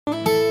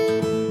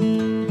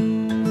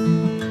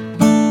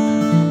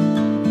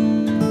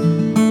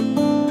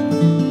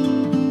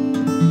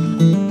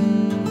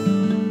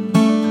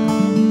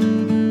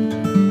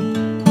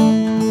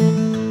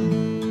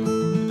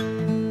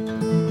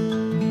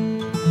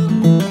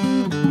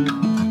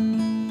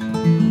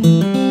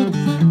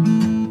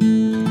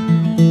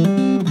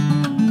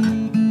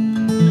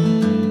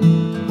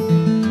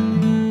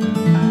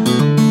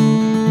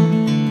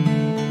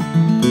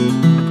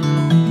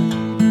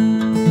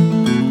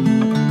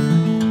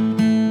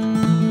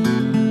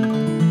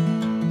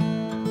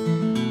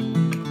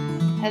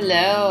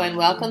Hello and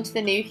welcome to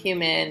The New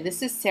Human.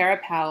 This is Sarah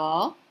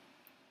Powell,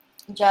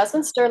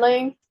 Jasmine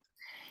Sterling.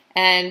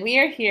 and we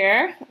are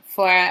here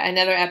for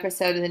another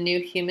episode of the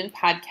New Human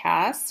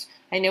podcast.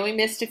 I know we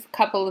missed a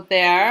couple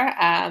there.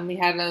 We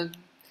had a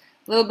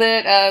little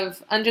bit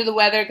of under the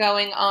weather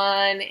going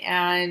on,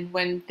 and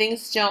when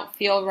things don't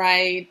feel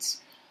right,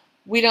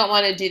 we don't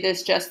want to do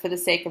this just for the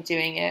sake of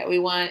doing it. We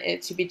want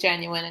it to be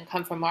genuine and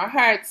come from our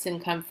hearts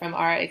and come from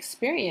our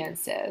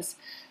experiences.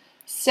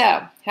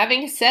 So,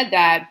 having said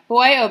that,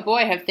 boy, oh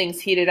boy, have things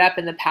heated up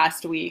in the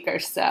past week or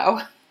so.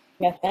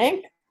 You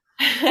think?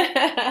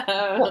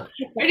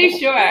 Pretty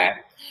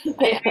sure.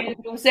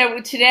 So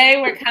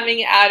today we're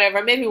coming out of,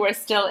 or maybe we're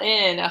still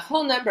in, a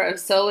whole number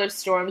of solar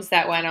storms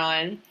that went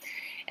on.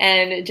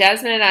 And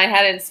Jasmine and I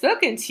hadn't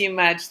spoken too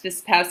much this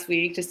past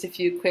week, just a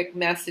few quick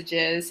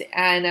messages.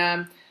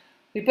 And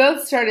we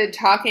both started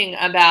talking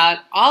about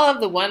all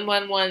of the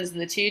 111s and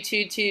the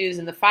 222s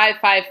and the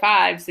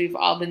 555s we've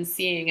all been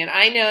seeing. And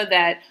I know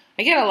that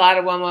I get a lot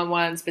of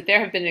 111s, but there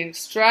have been an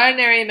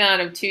extraordinary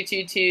amount of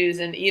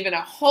 222s and even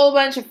a whole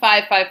bunch of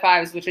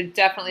 555s, which are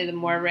definitely the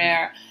more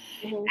rare.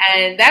 Mhm.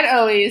 And that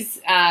always,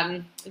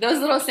 those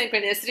little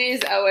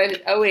synchronicities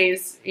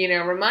always,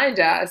 remind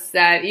us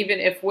that even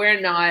if we're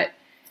not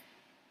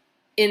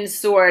in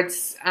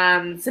sorts,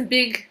 some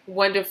big,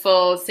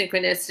 wonderful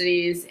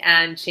synchronicities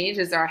and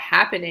changes are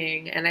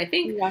happening. And I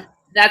think Yeah,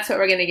 that's what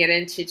we're going to get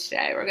into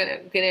today. We're going to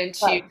get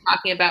into right.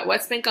 talking about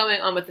what's been going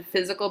on with the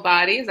physical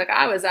bodies. Like,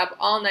 I was up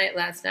all night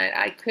last night.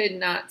 I could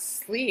not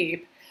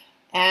sleep.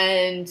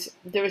 And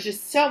there was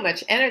just so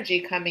much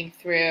energy coming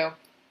through.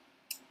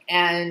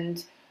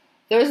 And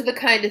those are the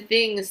kind of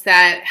things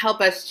that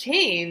help us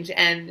change.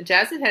 And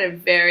Jasmine had a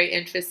very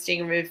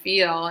interesting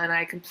reveal, and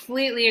I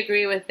completely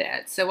agree with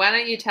it. So why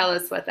don't you tell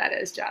us what that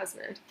is,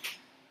 Jasmine?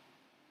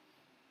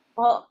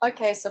 Well,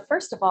 okay. So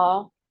first of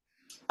all,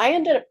 I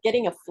ended up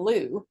getting a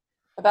flu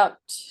about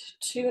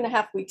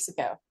 2.5 weeks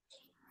ago,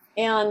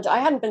 and I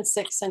hadn't been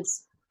sick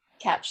since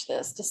catch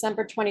this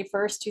December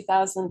 21st,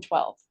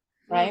 2012,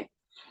 Mm. right?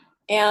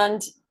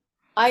 And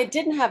I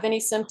didn't have any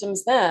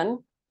symptoms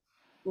then,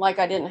 like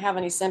I didn't have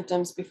any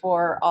symptoms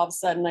before all of a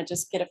sudden I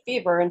just get a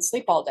fever and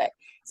sleep all day.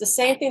 It's the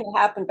same thing that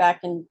happened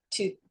back in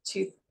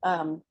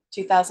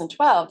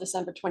 2012,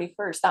 December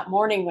 21st, that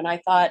morning when I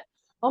thought,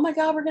 oh my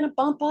God, we're going to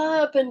bump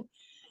up and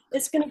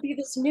it's going to be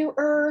this new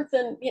earth.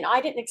 And, I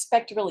didn't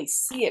expect to really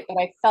see it, but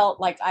I felt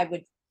like I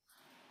would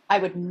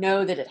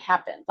know that it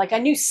happened. Like I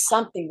knew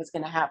something was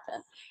going to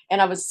happen.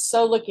 And I was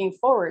so looking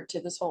forward to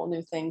this whole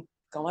new thing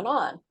going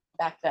on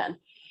back then.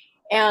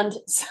 And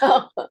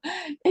so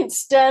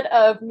instead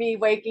of me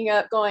waking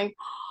up going,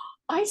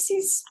 I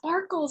see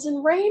sparkles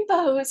and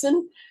rainbows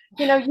and,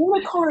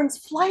 unicorns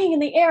flying in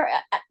the air.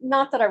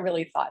 Not that I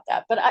really thought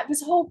that, but I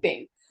was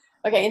hoping.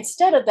 Okay,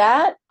 instead of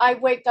that, I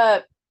wake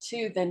up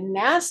to the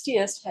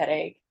nastiest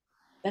headache,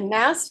 the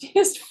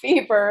nastiest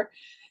fever,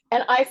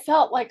 and I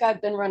felt like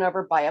I've been run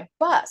over by a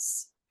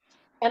bus.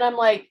 And I'm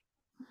like,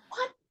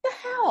 what the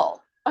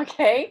hell?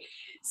 Okay.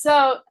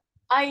 So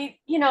I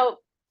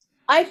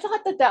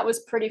thought that that was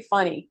pretty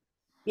funny.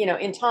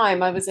 In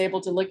time, I was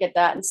able to look at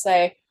that and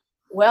say,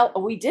 well,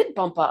 we did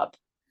bump up.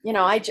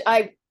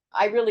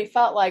 I really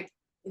felt like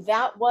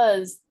that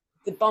was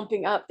the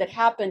bumping up that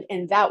happened,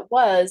 and that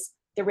was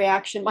the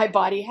reaction my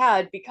body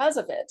had because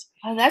of it.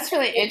 Oh, that's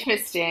really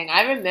interesting.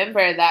 I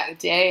remember that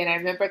day, and I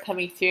remember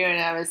coming through,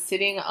 and I was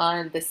sitting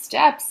on the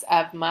steps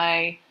of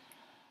my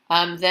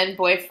then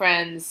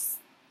boyfriend's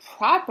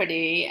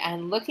property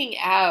and looking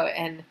out,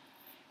 and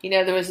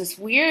there was this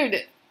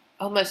weird,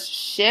 almost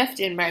shift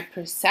in my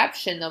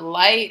perception. The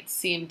light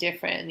seemed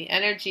different, and the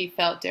energy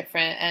felt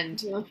different, and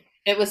Mhm.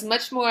 it was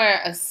much more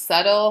a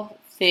subtle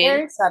thing,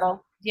 Very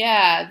subtle.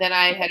 yeah, than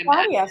I The had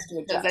body has imagined to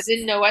because I adjust.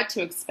 didn't know what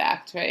to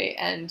expect, right?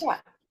 And Yeah.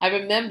 I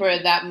remember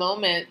that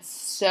moment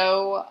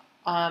so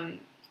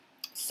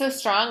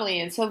strongly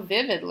and so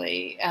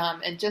vividly,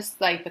 and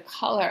just like the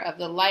color of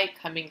the light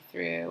coming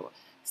through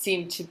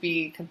seemed to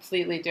be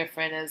completely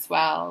different as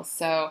well.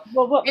 So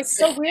Well, what was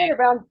so interesting. weird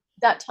around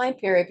that time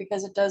period,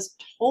 because it does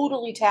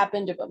totally tap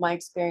into what my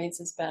experience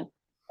has been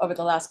over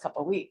the last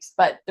couple of weeks.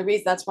 But the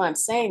reason that's why I'm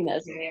saying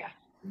this, Yeah.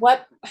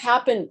 what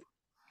happened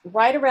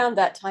right around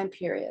that time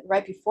period,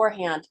 right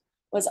beforehand,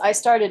 was I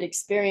started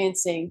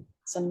experiencing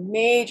some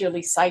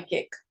majorly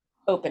psychic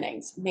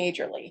openings,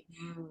 majorly.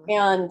 Mm.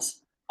 And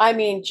I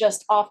mean,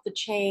 just off the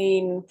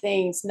chain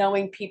things,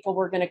 knowing people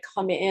were going to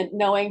come in,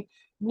 knowing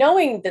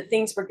that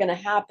things were going to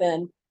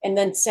happen, and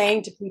then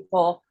saying to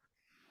people,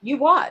 you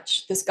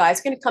watch, this guy's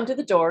going to come to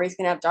the door. He's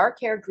going to have dark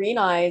hair, green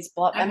eyes,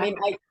 blah. I mean,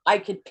 Uh-huh. I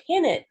could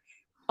pin it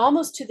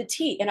almost to the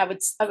T. And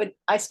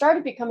I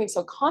started becoming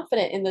so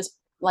confident in this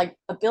like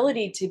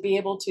ability to be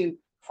able to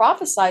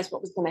prophesize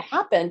what was going to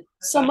happen.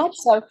 So much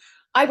so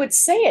I would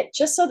say it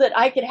just so that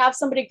I could have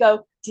somebody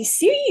go, do you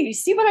see? You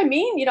see what I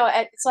mean?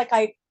 It's like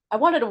I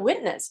wanted a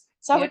witness.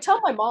 So I Yeah. would tell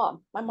my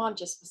mom. My mom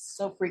just was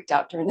so freaked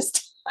out during this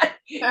time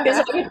because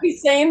I would be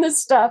saying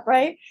this stuff,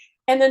 right?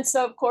 And then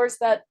so of course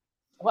that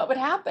what would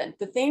happen?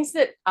 The things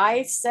that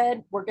I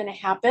said were going to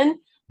happen,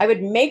 I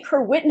would make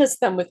her witness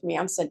them with me.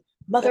 I'm saying,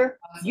 That's mother,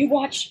 awesome.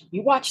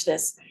 you watch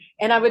this.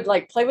 And I would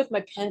like play with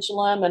my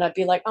pendulum and I'd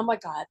be like, oh my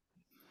God,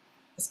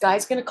 this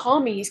guy's going to call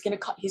me. He's going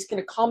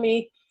to call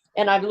me.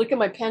 And I'd look at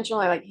my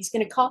pendulum. I'm like, he's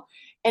going to call.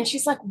 And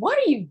she's like, what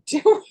are you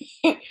doing?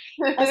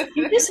 I said,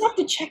 you just have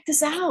to check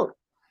this out.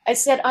 I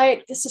said,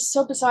 this is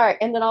so bizarre.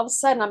 And then all of a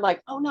sudden I'm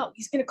like, oh no,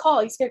 he's going to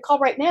call. He's going to call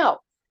right now.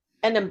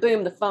 And then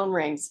boom, the phone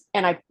rings.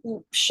 And I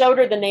showed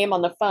her the name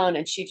on the phone.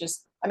 And she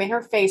just, I mean,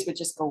 her face would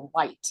just go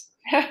white.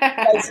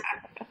 Because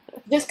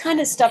this kind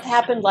of stuff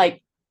happened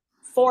like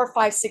 4,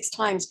 5, 6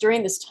 times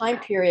during this time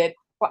period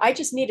where I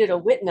just needed a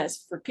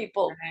witness for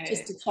people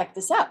just Right. to check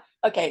this out.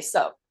 Okay,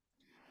 so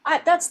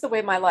that's the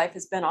way my life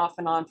has been off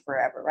and on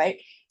forever,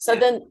 right? So Yeah.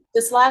 then in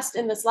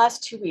this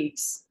last 2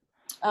 weeks,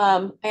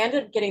 I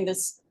ended up getting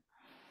this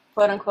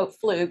quote unquote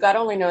flu. God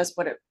only knows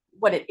what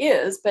it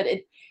is, but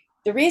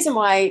the reason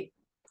why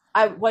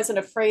I wasn't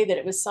afraid that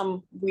it was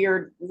some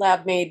weird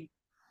lab made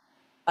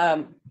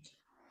um,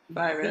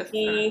 Virus.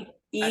 Eyeerus.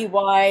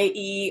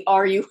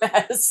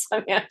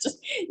 I mean,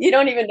 you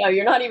don't even know.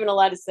 You're not even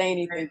allowed to say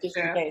anything Right, just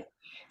in true. case.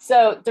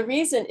 So the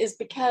reason is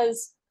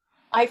because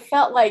I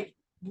felt like,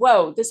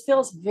 whoa, this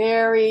feels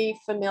very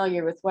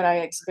familiar with what I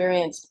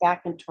experienced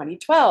back in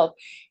 2012.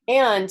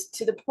 And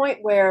to the point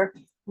where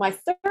my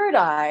third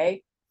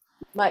eye,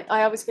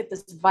 I always get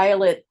this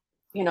violet,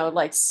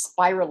 like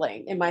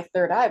spiraling in my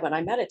third eye when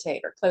I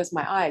meditate or close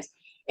my eyes.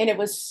 And it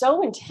was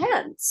so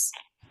intense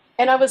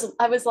and I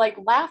was like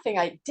laughing.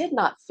 I did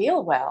not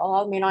feel well.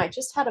 I mean, I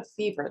just had a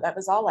fever. That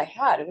was all I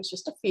had. It was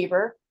just a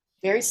fever,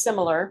 very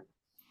similar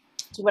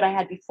to what I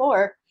had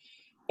before.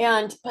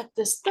 And but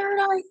this third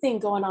eye thing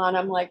going on,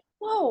 I'm like,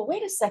 whoa,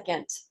 wait a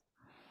second.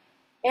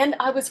 And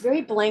I was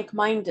very blank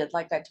minded,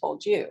 like I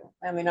told you.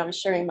 I mean, I was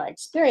sharing my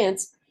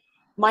experience.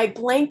 My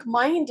blank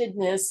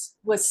mindedness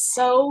was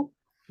so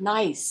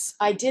nice.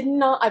 I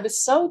was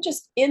so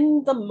just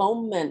in the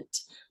moment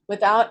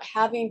without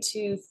having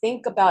to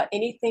think about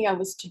anything I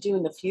was to do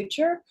in the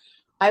future.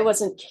 I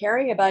wasn't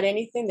caring about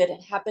anything that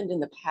had happened in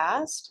the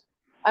past.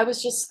 I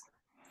was just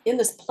in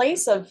this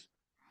place of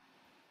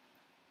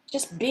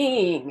just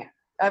being.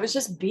 I was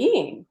just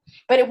being.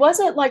 But it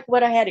wasn't like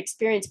what I had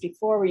experienced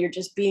before, where you're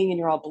just being and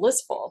you're all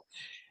blissful.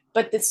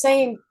 But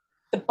the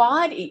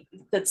body,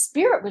 the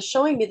spirit was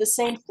showing me the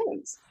same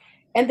things.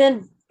 And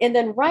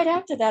then right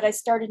after that, I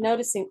started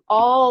noticing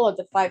all of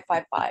the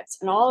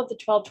 555s and all of the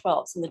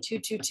 1212s and the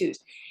 222s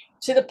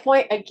to the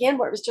point again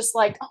where it was just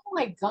like, oh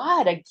my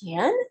God,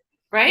 again?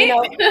 Right?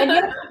 And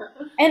yet,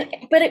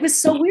 but it was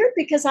so weird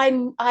because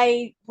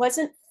I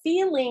wasn't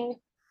feeling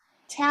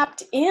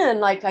tapped in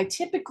like I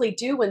typically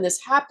do when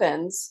this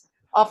happens.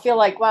 I'll feel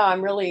like, wow,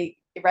 I'm really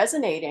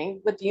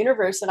resonating with the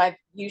universe. And I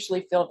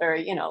usually feel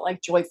very,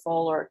 like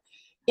joyful or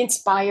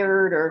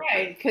inspired or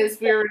Right, because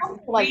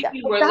like we that.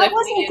 But were that lifting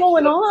wasn't into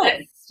going a on.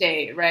 bliss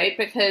state, right?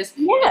 Because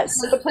in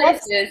Yes, those but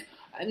that's, places,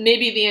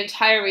 maybe the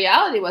entire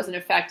reality wasn't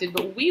affected,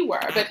 but we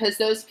were, because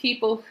those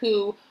people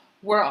who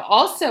were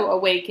also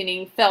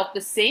awakening felt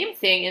the same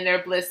thing in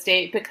their bliss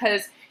state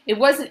because it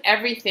wasn't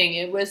everything.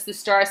 It was the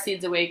star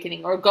seeds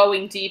awakening or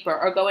going deeper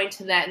or going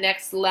to that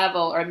next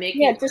level or yeah,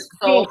 making just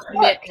soul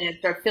being hooked,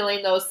 commitments or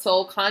filling those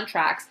soul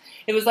contracts.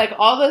 It was like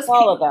all those all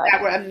people of that.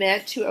 that were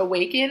meant to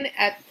awaken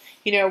at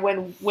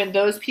when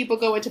those people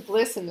go into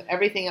bliss and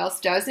everything else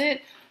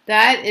doesn't,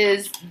 that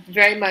is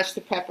very much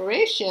the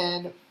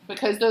preparation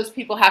because those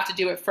people have to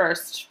do it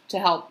first to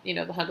help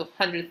the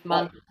hundredth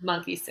Right,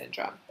 monkey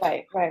syndrome.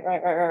 right.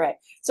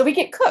 So we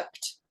get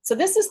cooked. So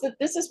this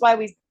is why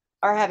we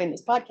are having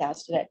this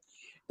podcast today,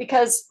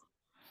 because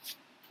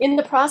in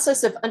the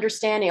process of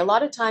understanding, a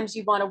lot of times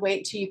you want to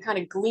wait till you kind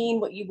of glean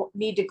what you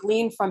need to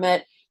glean from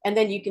it, and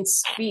then you can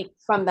speak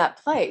from that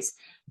place.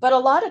 But a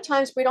lot of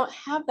times we don't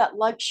have that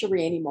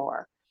luxury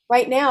anymore.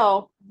 Right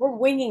now, we're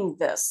winging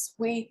this.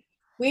 We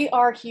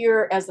are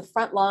here as the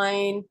front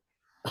line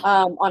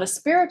on a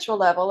spiritual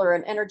level or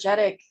an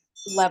energetic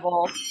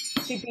level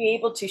to be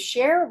able to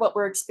share what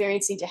we're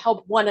experiencing to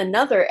help one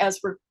another as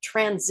we're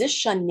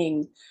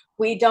transitioning.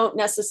 We don't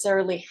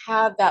necessarily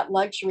have that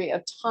luxury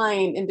of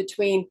time in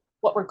between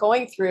what we're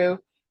going through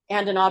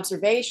and an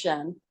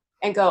observation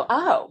and go,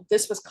 oh,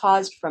 this was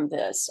caused from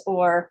this,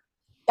 or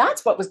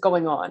that's what was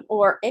going on,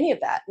 or any of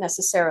that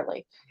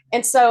necessarily.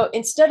 And so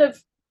instead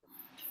of,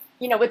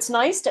 it's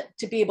nice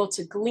to be able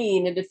to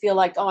glean and to feel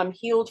like, oh, I'm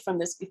healed from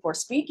this before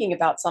speaking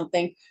about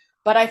something.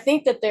 But I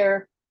think that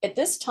at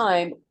this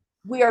time,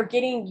 we are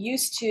getting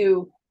used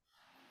to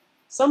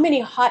so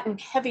many hot and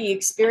heavy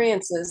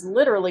experiences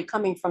literally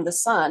coming from the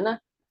sun,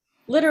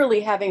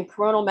 literally having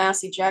coronal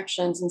mass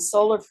ejections and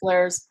solar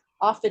flares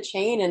off the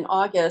chain in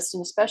August,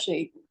 and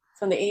especially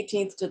from the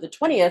 18th to the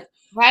 20th.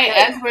 Right,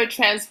 That, as we're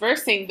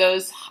transversing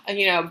those,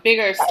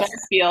 bigger star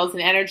yes, fields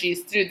and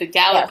energies through the yes,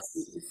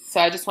 galaxies.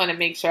 So I just want to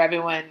make sure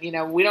everyone, we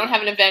don't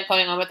have an event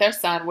going on with our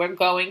sun. We're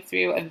going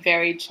through a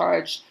very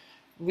charged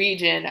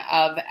region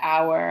of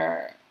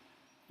our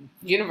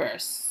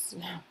universe,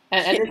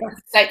 and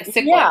it's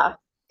cyclic. yeah.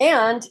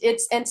 And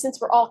since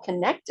we're all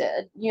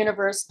connected,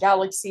 universe,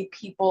 galaxy,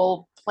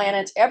 people,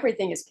 planets,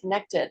 everything is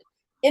connected,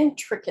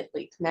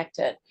 intricately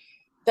connected.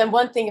 then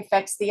one thing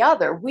affects the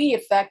other. We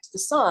affect the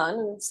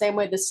sun the same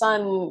way the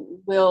sun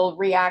will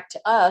react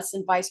to us,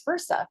 and vice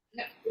versa.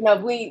 Yeah.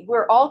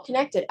 We're all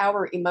connected.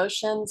 Our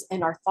emotions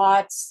and our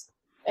thoughts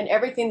and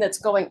everything that's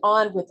going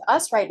on with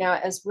us right now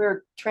as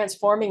we're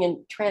transforming and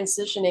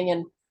transitioning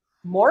and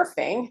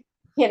morphing,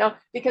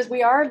 because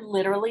we are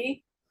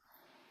literally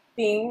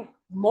being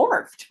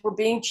morphed. We're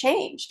being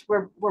changed.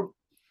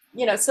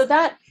 So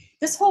that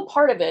this whole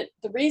part of it,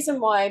 the reason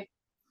why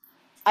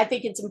I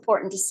think it's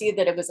important to see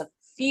that it was a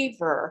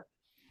fever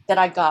that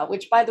I got,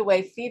 which, by the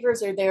way,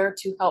 fevers are there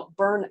to help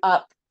burn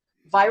up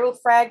viral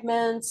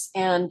fragments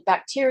and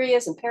bacteria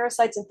and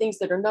parasites and things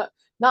that are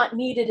not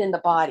needed in the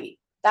body.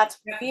 That's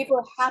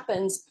fever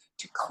happens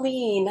to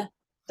clean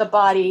the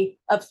body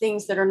of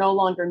things that are no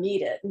longer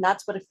needed. And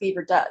that's what a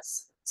fever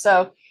does.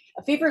 So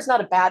a fever is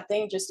not a bad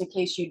thing, just in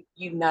case it's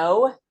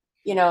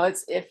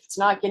if it's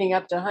not getting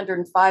up to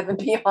 105 and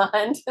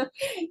beyond,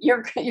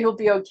 you'll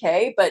be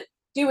okay. But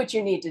do what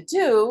you need to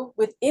do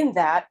within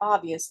that,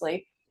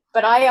 obviously.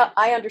 But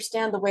I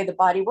understand the way the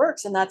body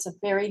works, and that's a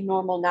very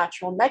normal,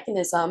 natural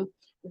mechanism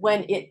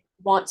when it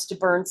wants to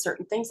burn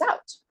certain things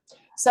out.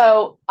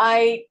 So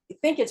I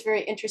think it's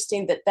very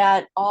interesting that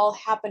that all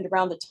happened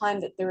around the time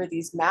that there were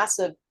these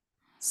massive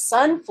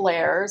sun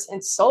flares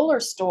and solar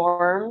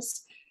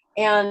storms,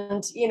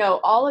 and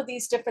all of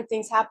these different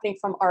things happening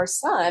from our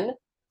sun,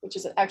 which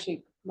is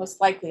actually most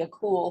likely a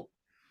cool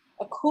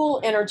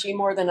energy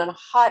more than a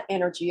hot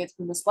energy. It's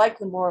most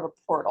likely more of a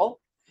portal.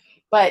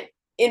 But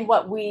in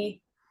what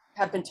we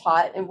have been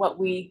taught and what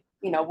we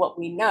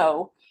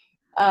know,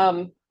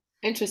 um,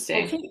 I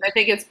Interesting. think I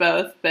think it's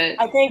both, but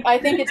I think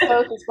it's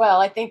both as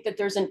well. I think that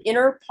there's an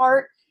inner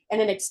part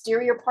and an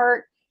exterior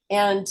part,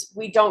 and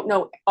we don't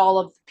know all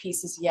of the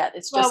pieces yet.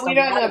 It's well, just a we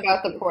don't lot know of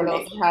about the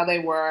portals and information. how they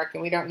work,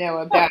 and we don't know No,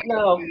 about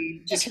no,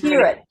 the just hear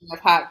determination it. of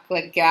hot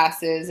like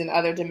gases and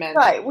other dimensions.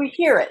 Right, we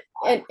hear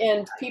it,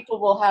 and people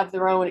will have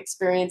their own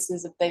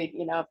experiences if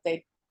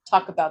they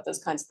talk about those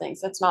kinds of things.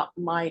 That's not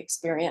my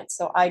experience,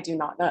 so I do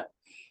not know.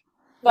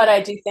 But Yeah.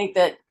 I do think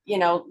that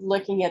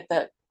looking at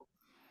the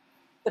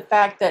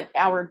fact that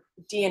our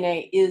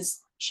DNA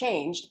is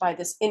changed by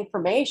this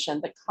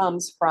information that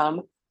comes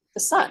from the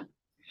sun,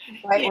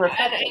 right? Yeah, We're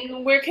affected.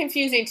 and we're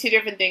confusing two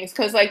different things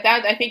because, like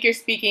that, I think you're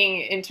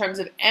speaking in terms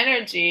of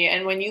energy,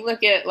 and when you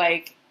look at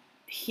like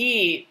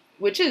heat,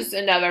 which is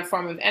another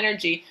form of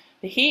energy,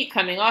 the heat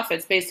coming off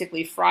it's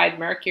basically fried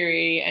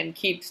mercury and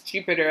keeps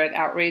Jupiter at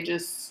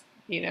outrageous,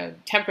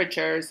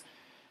 temperatures.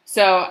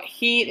 So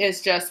heat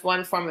is just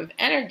one form of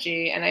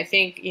energy, and I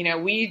think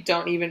we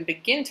don't even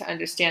begin to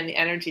understand the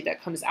energy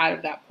that comes out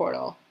of that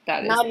portal.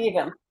 That is,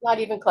 Not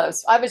even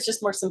close. I was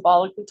just more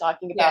symbolically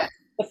talking about yeah.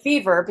 the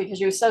fever because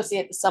you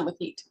associate the sun with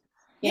heat,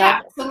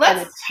 Yeah, so and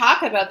let's it's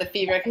talk about the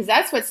fever because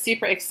that's what's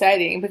super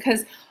exciting.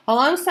 Because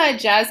alongside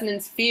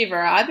Jasmine's fever,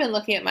 I've been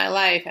looking at my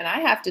life and I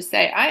have to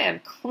say, I am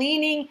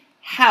cleaning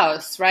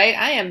house, right?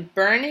 I am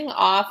burning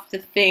off the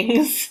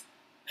things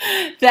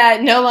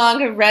that no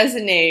longer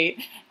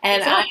resonate.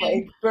 And I am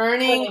exactly.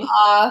 burning Really.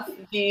 off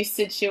these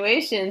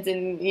situations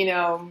and,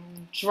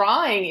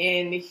 drawing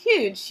in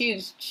huge,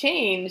 huge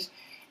change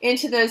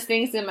into those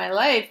things in my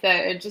life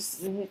that are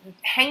just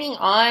hanging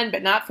on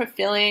but not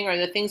fulfilling, or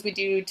the things we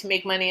do to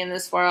make money in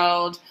this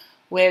world,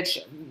 which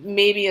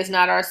maybe is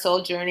not our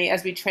soul journey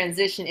as we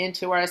transition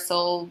into our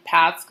soul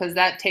paths, because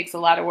that takes a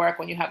lot of work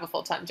when you have a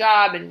full-time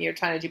job and you're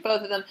trying to do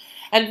both of them.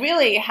 And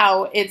really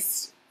how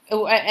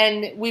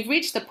and we've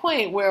reached the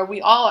point where we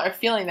all are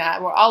feeling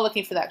that we're all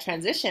looking for that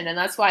transition, and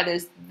that's why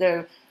there's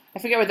the I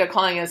forget what they're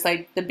calling it. It's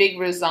like the big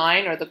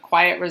resign or the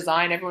quiet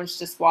resign. Everyone's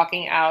just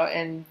walking out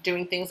and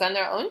doing things on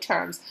their own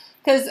terms.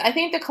 Because I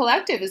think the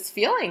collective is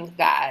feeling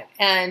that.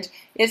 And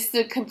it's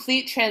the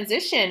complete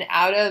transition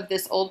out of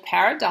this old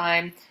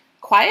paradigm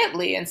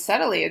quietly and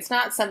subtly. It's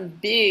not some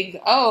big,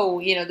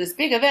 this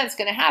big event's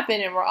going to happen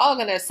and we're all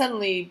going to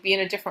suddenly be in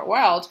a different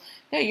world.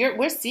 No,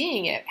 we're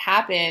seeing it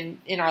happen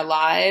in our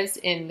lives,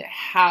 the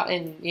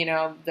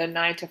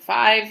 9 to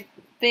 5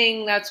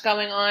 thing that's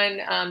going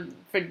on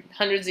for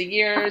hundreds of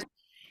years,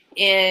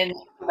 in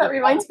That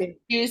reminds me.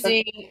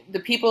 choosing the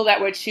people that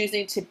we're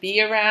choosing to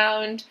be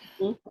around.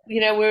 Mhm. We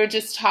were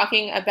just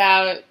talking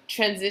about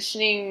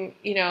transitioning,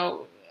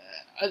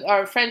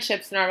 our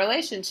friendships and our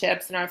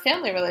relationships and our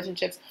family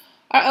relationships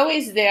are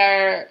always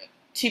there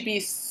to be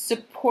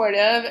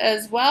supportive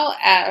as well.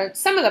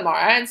 Some of them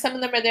are, and some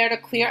of them are there to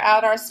clear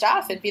out our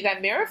stuff and be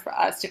that mirror for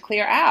us to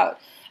clear out.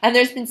 And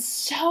there's been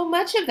so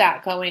much of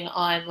that going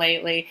on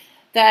lately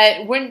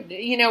that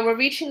we're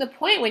reaching the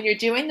point when you're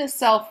doing this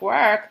self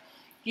work,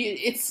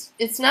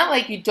 it's not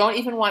like you don't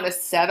even want to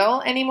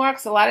settle anymore,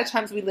 because a lot of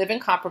times we live in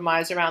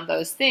compromise around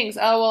those things.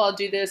 Oh, well, I'll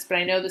do this, but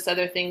I know this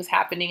other thing's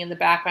happening in the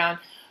background.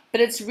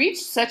 But it's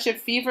reached such a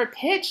fever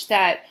pitch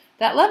that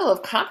that level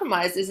of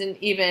compromise isn't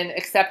even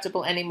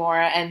acceptable anymore.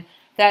 And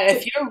that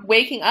if you're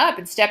waking up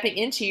and stepping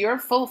into your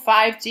full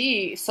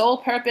 5D soul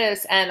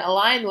purpose and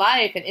aligned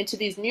life and into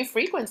these new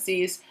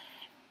frequencies,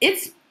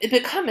 it's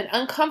become an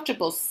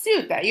uncomfortable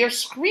suit that you're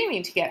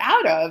screaming to get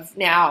out of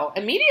now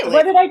immediately.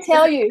 What did I It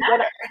tell doesn't you?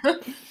 matter.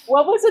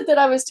 What was it that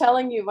I was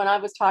telling you when I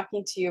was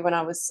talking to you when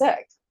I was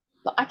sick?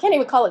 I can't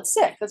even call it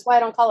sick. That's why I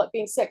don't call it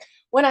being sick.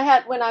 When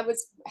I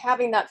was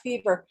having that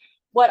fever,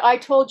 what I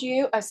told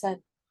you, I said,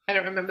 I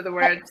don't remember the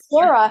words.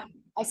 Sarah,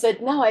 I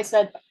said, no, I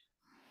said,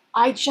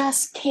 I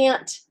just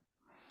can't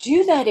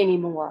do that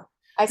anymore.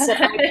 I said,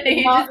 I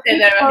You cannot just said be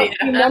that, part,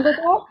 yeah. remember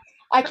that?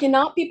 I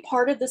cannot be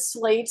part of the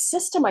slave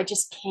system. I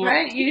just can't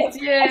Right, do you it.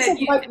 I said, did.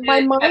 You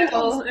my did. That mind has,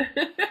 whole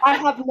I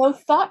have no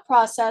thought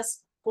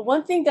process. But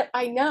one thing that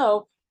I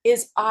know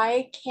is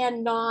I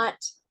cannot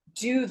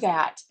do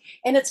that.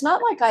 And it's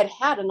not like I'd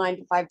had a 9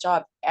 to 5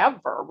 job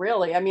ever,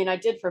 really. I mean, I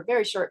did for a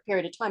very short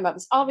period of time. I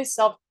was always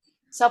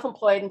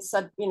self-employed and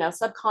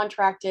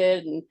subcontracted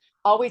and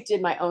always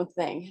did my own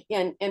thing.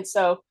 And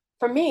so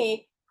for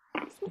me,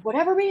 for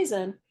whatever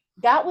reason,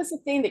 that was the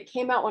thing that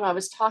came out when I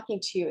was talking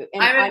to you.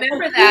 And I I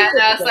remember confused that,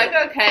 and it I a was like,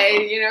 bit.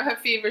 okay, her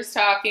fever's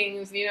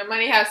talking,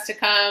 money has to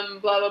come,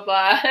 blah blah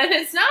blah. And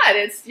it's not.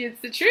 It's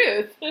the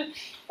truth.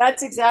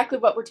 That's exactly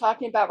what we're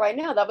talking about right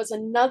now. That was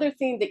another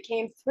thing that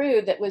came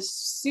through that was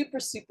super,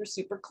 super,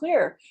 super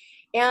clear.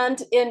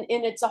 And in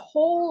it's a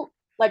whole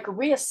like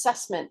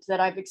reassessment that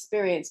I've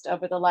experienced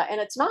over the last,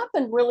 and it's not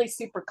been really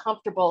super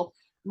comfortable.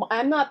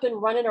 I'm not been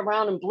running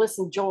around in bliss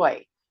and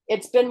joy.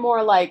 It's been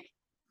more like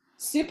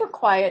super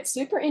quiet,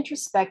 super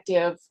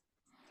introspective,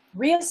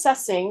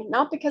 reassessing,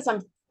 not because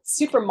I'm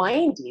super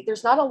mindy.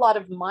 There's not a lot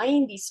of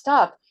mindy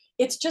stuff.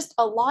 It's just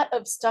a lot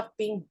of stuff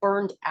being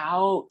burned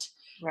out.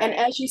 And Right.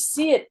 as you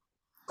see it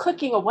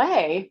clicking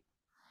away,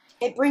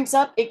 it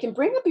can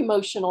bring up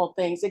emotional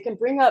things. It can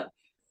bring up,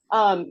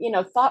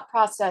 thought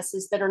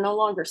processes that are no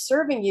longer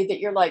serving you that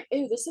you're like,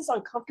 oh, this is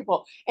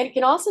uncomfortable. And it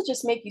can also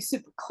just make you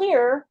super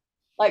clear,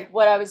 like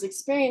what I was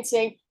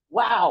experiencing.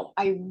 Wow,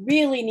 I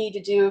really need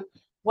to do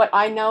what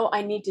I know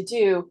I need to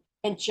do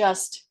and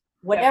just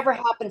Yep. whatever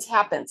happens,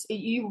 happens.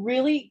 You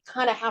really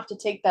kind of have to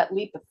take that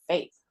leap of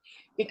faith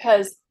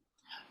because, and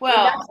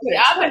Well, that's what the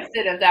it took.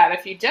 opposite of that,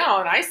 if you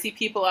don't, I see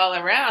people all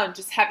around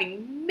just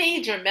having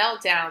major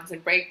meltdowns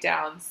and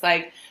breakdowns.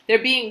 Like they're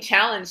being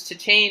challenged to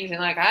change, and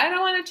like, I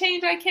don't want to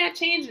change, I can't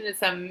change. And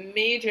it's a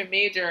major,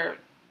 major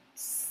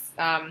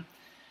um,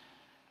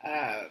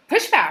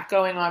 pushback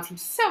going on from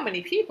so many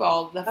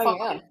people, the Oh, yeah.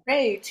 falling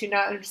prey to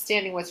not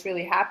understanding what's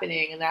really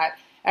happening and that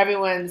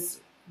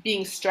everyone's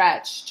being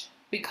stretched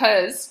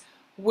because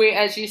we,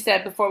 as you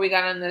said before we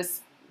got on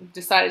this,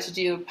 decided to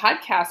do a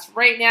podcast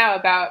right now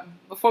about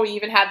before we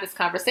even had this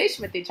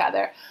conversation with each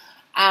other.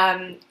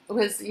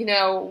 Was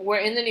we're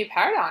in the new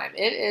paradigm.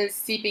 It is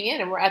seeping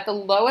in, and we're at the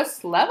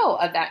lowest level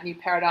of that new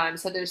paradigm.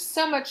 So there's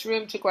so much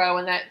room to grow,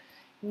 and that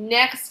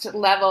next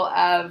level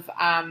of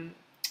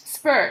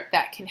spurt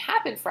that can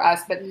happen for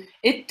us, but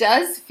it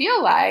does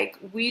feel like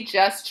we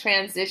just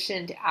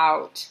transitioned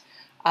out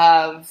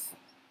of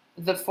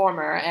the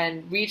former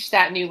and reached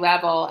that new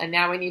level, and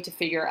now we need to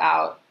figure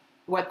out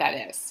what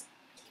that is.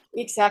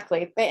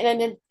 Exactly.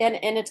 And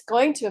it's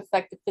going to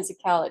affect the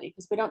physicality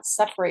because we don't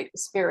separate the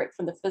spirit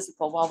from the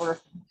physical while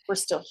we're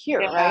still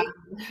here, Yeah. right?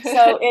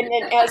 So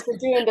and as we're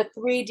doing the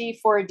 3D,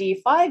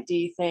 4D,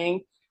 5D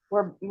thing,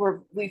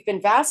 we've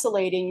been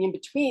vacillating in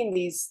between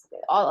these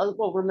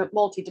well, we're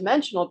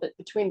multidimensional, but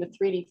between the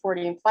 3D,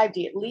 4D, and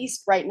 5D, at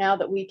least right now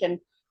that we can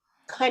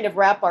kind of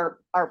wrap our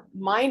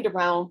mind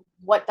around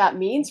what that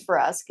means for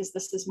us, because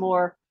this is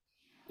more,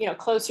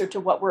 closer to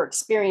what we're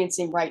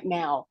experiencing right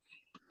now.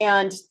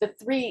 And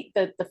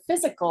the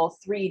physical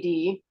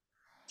 3D,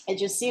 it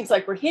just seems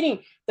like we're hitting,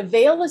 the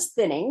veil is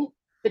thinning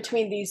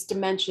between these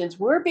dimensions.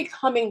 We're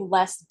becoming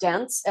less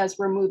dense as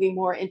we're moving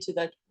more into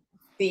the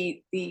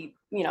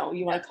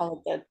you want to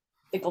call it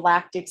the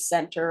galactic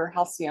center,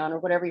 halcyon, or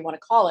whatever you want to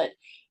call it.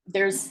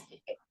 there's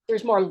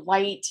there's more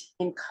light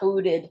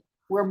encoded.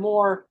 We're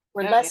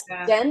Oh, less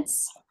yeah.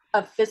 dense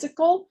of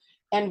physical,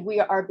 and we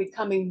are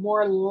becoming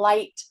more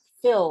light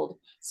filled.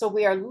 So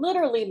we are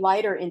literally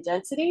lighter in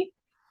density,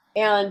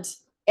 and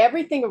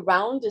everything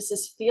around is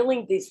just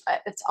feeling these,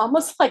 it's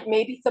almost like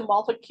maybe the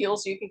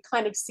molecules, you can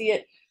kind of see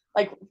it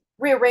like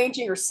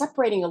rearranging or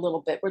separating a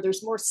little bit where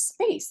there's more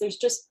space. There's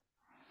just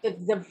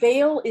the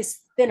veil is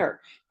thinner.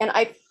 And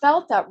I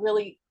feel that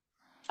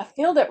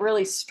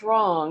really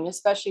strong,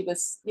 especially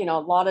with, a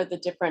lot of the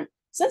different,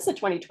 since the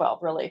 2012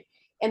 really,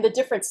 and the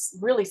different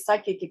really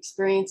psychic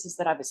experiences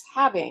that I was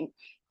having,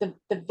 the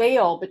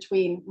veil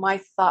between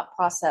my thought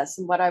process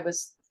and what I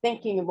was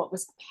thinking and what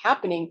was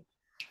happening,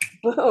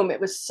 boom, it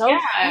was so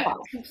Yeah,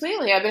 fast.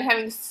 completely. I've been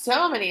having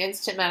so many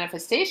instant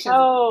manifestations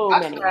So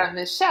talked many. about on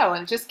this show,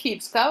 and it just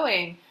keeps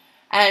going.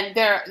 And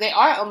they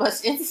are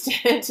almost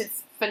instant.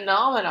 It's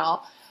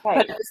phenomenal. But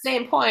Right. at the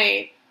same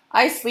point,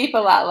 I sleep a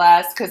lot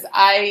less because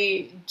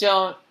I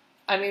don't.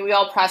 I mean, we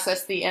all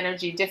process the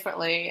energy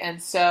differently,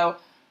 and so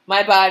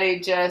my body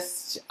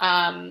just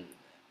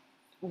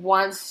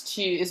wants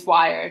to is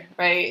wired,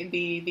 right?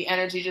 The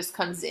energy just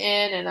comes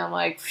in, and I'm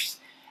like,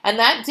 and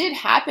that did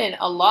happen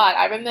a lot.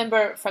 I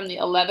remember from the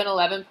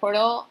 1111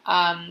 portal,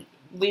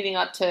 leading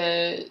up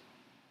to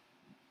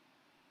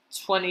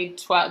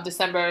 2012,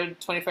 December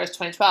 21st,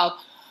 2012,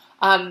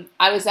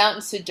 I was out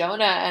in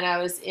Sedona and I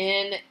was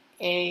in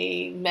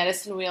a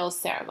medicine wheel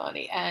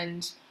ceremony.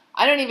 And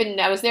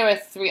I was there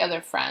with three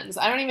other friends.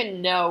 I don't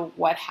even know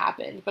what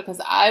happened because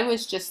I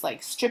was just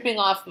like stripping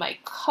off my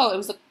coat. It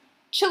was a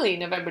chilly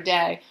November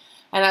day.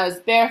 And I was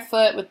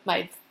barefoot with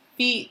my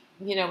feet,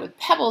 with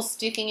pebbles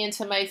sticking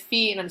into my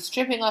feet. And I'm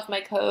stripping off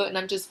my coat and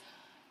I'm just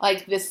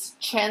like this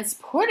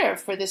transporter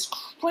for this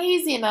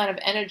crazy amount of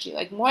energy,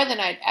 like more than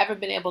I'd ever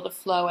been able to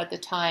flow at the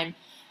time.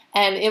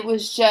 And it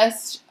was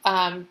just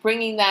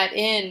bringing that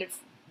in,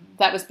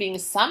 that was being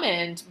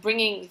summoned,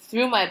 bringing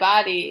through my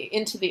body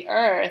into the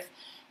earth,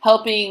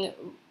 helping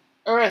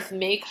earth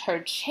make her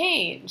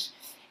change.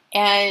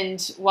 And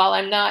while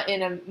I'm not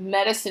in a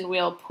medicine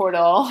wheel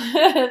portal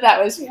that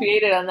was Yeah.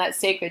 created on that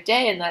sacred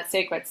day in that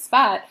sacred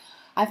spot,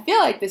 I feel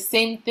like the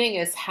same thing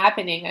is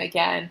happening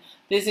again.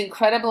 These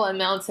incredible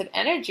amounts of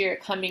energy are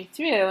coming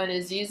through and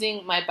is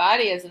using my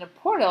body as a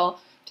portal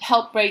to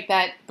help bring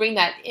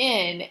that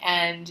in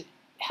and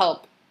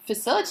help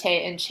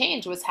facilitate and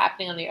change what's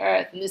happening on the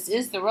earth. And this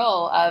is the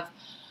role of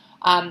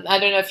I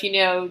don't know if you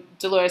know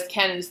Dolores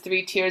Cannon's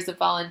three tiers of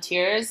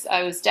volunteers.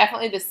 I was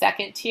definitely the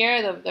second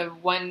tier, the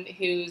one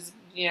who's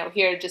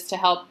here just to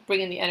help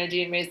bring in the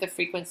energy and raise the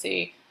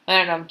frequency. I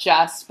don't know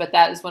just, but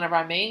that is one of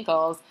our main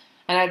goals.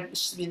 And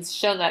I've been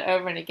shown that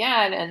over and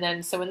again. And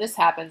then so when this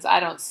happens, I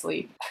don't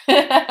sleep.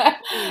 Mm.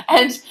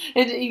 And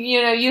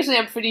usually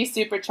I'm pretty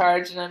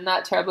supercharged and I'm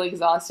not terribly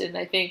exhausted. And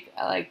I think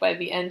like by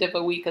the end of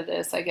a week of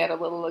this, I get a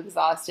little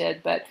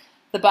exhausted, but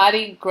the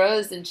body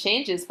grows and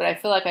changes, but I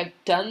feel like I've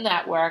done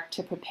that work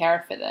to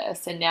prepare for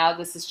this. And now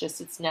this is just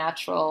its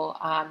natural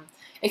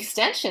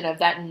extension of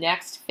that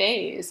next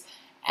phase.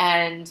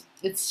 And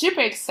it's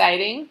super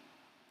exciting.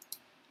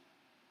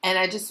 And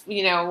I just,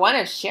 want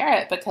to share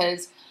it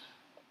because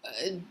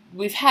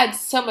we've had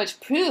so much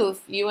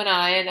proof, you and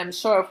I, and I'm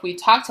sure if we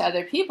talk to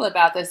other people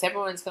about this,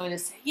 everyone's going to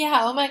say, yeah,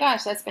 oh my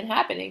gosh, that's been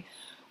happening.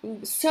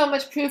 So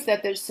much proof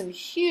that there's some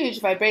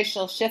huge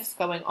vibrational shifts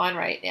going on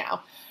right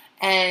now.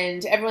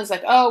 And everyone's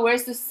like, oh,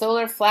 where's the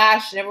solar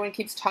flash? And everyone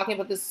keeps talking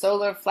about this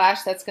solar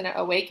flash that's going to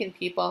awaken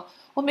people.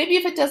 Well, maybe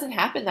if it doesn't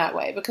happen that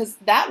way, because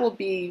that will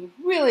be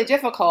really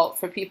difficult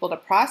for people to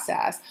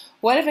process.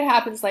 What if it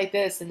happens like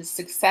this in a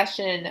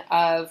succession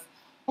of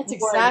That's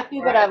more and exactly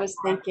what more? I was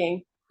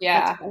thinking.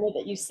 That's Yeah. funny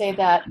that you say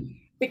that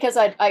because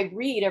I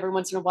read every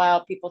once in a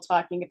while people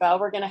talking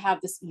about we're going to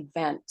have this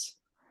event.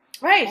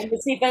 Right. And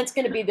this event's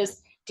going to be this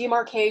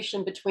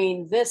demarcation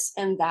between this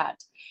and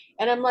that.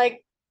 And I'm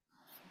like,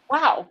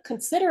 wow,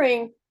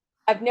 considering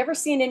I've never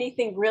seen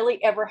anything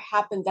really ever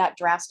happen that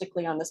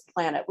drastically on this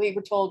planet. We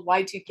were told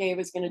Y2K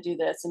was going to do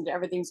this and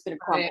everything's going to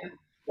crumble.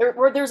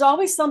 Right. There's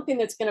always something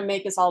that's going to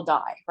make us all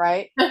die,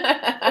 right?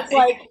 It's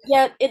like,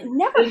 yet it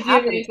never The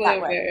human happens that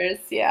way. equilibrium.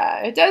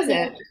 Yeah, it You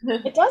doesn't. know,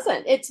 it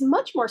doesn't. It's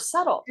much more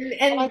subtle.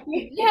 And I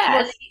think it's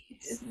Yeah,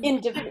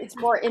 more it's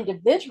more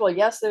individual.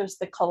 Yes, there's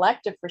the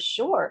collective for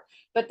sure,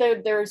 but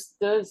there's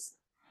those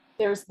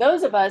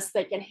of us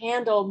that can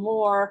handle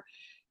more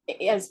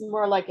as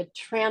more like a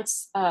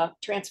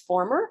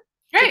transformer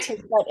to right.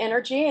 take that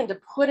energy and to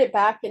put it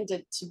back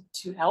into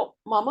to help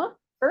Mama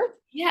Earth.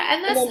 Yeah,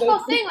 and And that's then the there's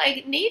whole thing.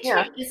 Like nature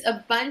yeah, is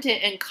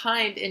abundant and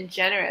kind and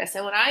generous.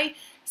 And when I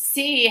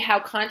see how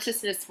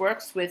consciousness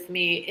works with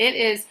me, it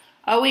is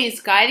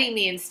always guiding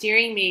me and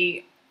steering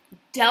me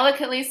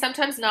delicately,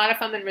 sometimes not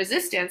if I'm in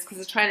resistance because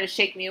it's trying to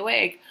shake me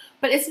awake,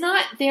 but it's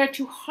not there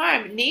to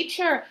harm.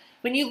 Nature,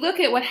 when you look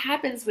at what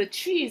happens with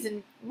trees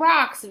and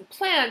rocks and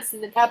plants,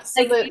 and like you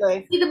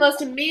absolutely. see the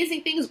most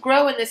amazing things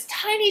grow in this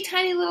tiny,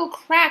 tiny little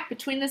crack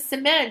between the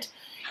cement.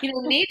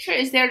 Nature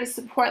is there to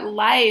support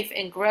life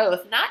and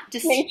growth, not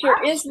Nature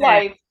is destruction.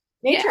 life.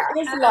 Yeah. Nature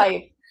is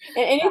life.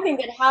 And anything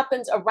that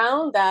happens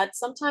around that,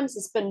 sometimes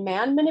it's been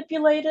man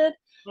manipulated,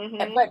 Hmm.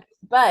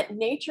 but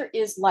nature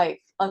is life,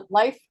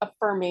 life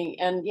affirming.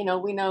 And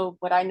we know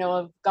what I know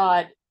of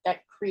God,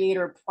 that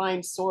creator,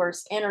 prime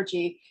source,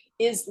 energy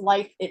is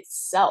life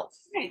itself.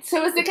 Right.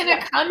 So is it It's going to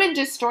not, come and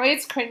destroy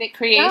its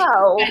creation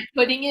by no,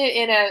 putting it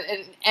in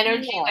an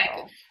energy like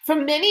no. for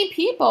many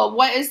people,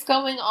 what is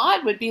going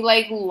on would be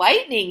like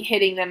lightning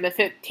hitting them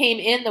if it came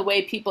in the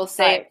way people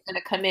say it's Right, going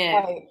to come in.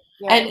 right.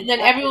 Yeah, And then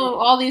exactly. everyone,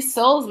 all these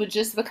souls would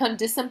just become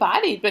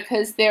disembodied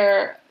because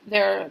their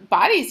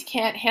bodies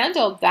can't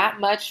handle that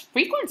much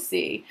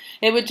frequency.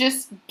 It would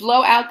just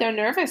blow out their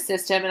nervous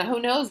system, and who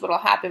knows what'll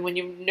happen when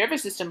your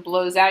nervous system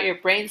blows out. Your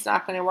brain's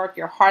not going to work,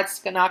 your heart's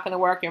not going to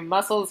work, your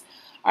muscles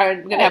are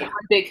going to have Right.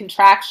 one big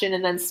contraction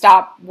and then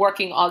stop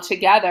working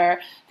altogether.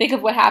 Think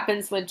of what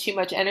happens when too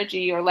much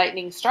energy or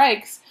lightning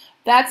strikes.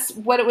 That's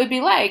what it would be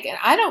like. And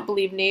I don't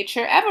believe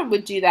nature ever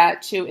would do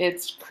that to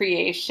its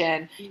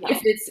creation if No.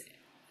 it's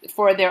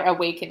for their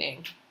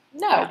awakening.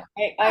 No.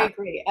 Yeah, I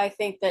agree. I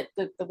think that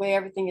the way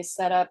everything is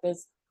set up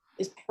is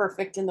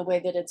perfect in the way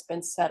that it's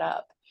been set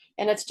up.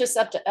 And it's just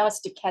up to us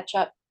to catch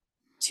up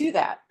to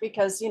that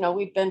because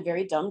we've been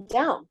very dumbed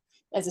down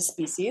as a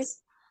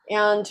species.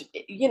 And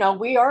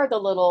we are the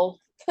little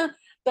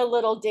the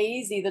little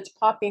daisy that's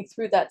popping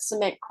through that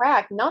cement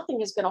crack,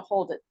 nothing is going to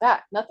hold it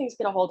back. Nothing's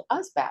going to hold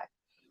us back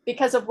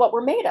because of what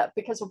we're made of,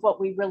 because of what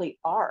we really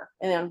are.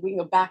 And then we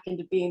go back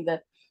into being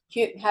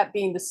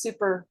being the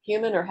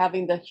superhuman, or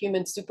having the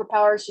human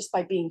superpowers just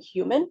by being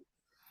human.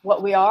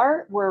 What we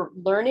are, we're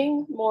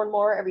learning more and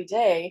more every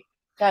day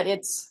that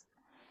it's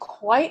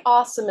quite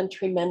awesome and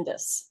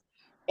tremendous.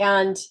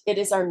 And it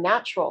is our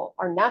natural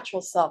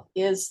self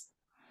is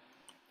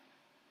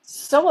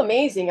so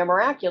amazing and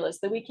miraculous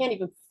that we can't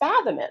even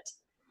fathom it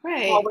while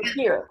Right. we're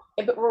here.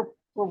 But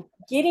we're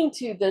getting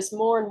to this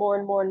more and more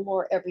and more and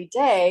more every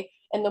day.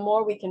 And the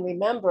more we can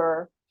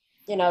remember,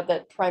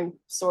 that prime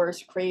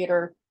source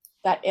creator,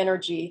 that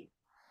energy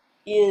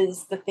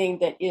is the thing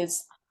that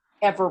is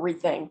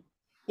everything.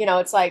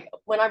 It's like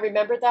when I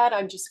remember that,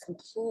 I'm just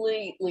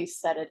completely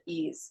set at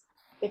ease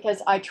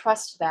because I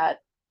trust that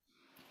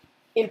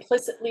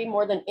implicitly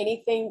more than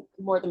anything,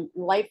 more than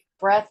life,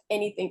 breath,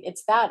 anything.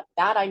 It's that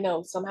I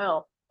know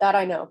somehow, that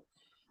I know.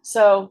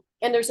 So,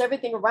 and there's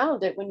everything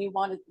around it when you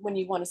want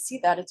to see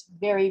that. It's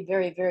very,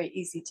 very, very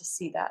easy to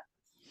see that.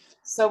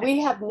 So we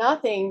have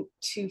nothing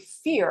to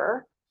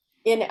fear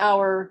in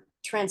our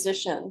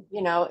transition,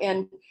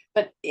 and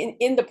but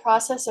in the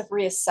process of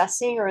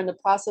reassessing, or in the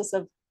process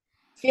of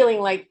feeling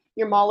like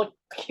your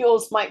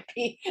molecules might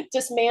be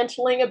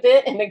dismantling a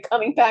bit and then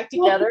coming back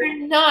Well, together.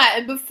 they're not.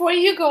 And before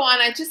you go on,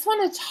 I just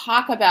want to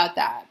talk about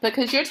that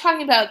because you're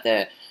talking about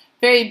the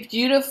very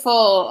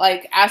beautiful,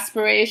 like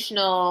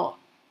aspirational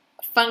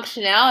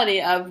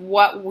functionality of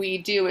what we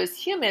do as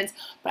humans.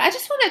 But I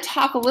just want to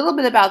talk a little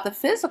bit about the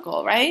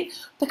physical, right?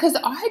 Because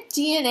our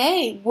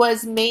DNA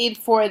was made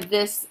for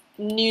this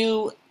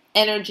new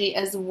energy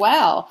as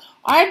well.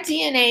 Our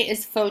DNA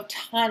is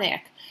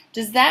photonic.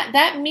 Does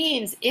that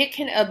means it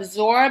can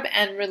absorb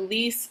and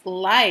release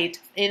light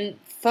in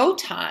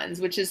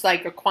photons, which is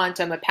like a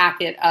quantum, a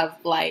packet of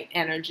light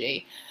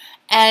energy.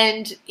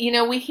 And,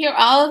 we hear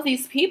all of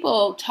these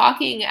people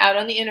talking out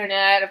on the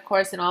internet, of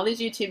course, and all these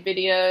YouTube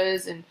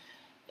videos and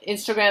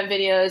Instagram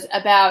videos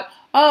about,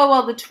 oh,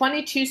 well, the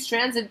 22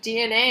 strands of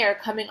DNA are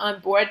coming on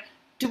board.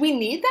 Do we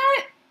need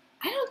that?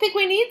 I don't think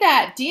we need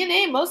that.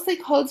 DNA mostly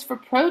codes for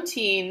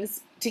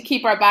proteins to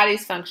keep our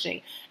bodies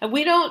functioning. And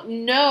we don't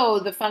know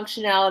the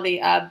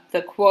functionality of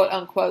the quote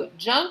unquote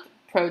junk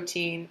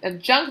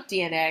junk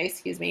DNA,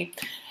 excuse me,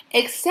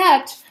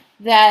 except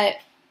that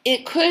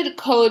it could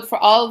code for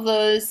all of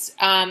those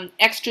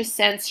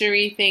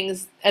extrasensory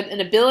things and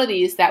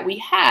abilities that we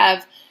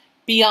have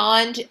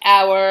beyond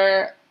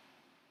our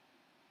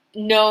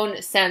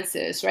known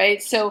senses,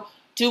 right? So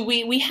do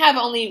we have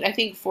only, I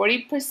think,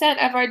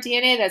 40% of our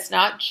DNA that's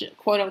not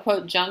quote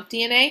unquote junk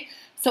DNA.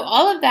 So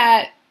all of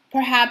that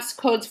perhaps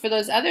codes for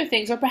those other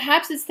things, or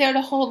perhaps it's there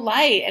to hold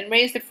light and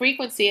raise the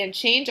frequency and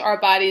change our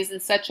bodies in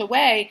such a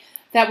way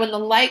that when the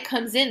light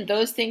comes in,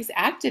 those things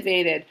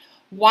activated.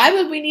 Why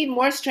would we need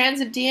more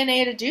strands of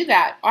DNA to do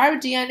that? Our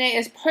DNA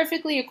is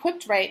perfectly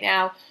equipped right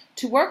now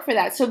to work for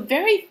that. So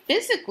very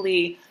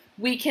physically,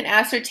 we can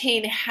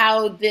ascertain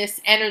how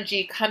this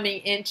energy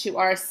coming into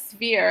our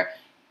sphere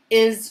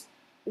is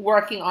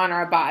working on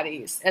our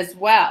bodies as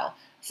well.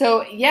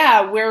 So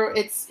yeah,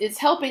 it's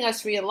helping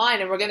us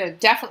realign, and we're going to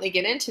definitely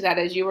get into that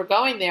as you were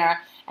going there,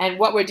 and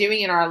what we're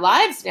doing in our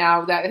lives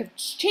now that have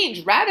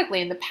changed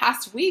radically in the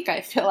past week.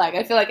 I feel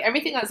like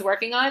everything I was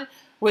working on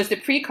was the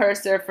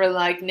precursor for,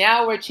 like,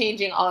 now we're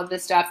changing all of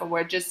this stuff, and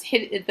we're just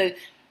hit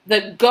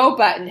the go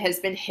button has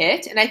been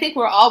hit, and I think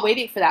we're all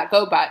waiting for that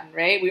go button,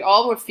 right? We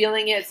all were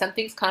feeling it.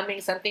 Something's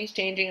coming, something's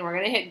changing, and we're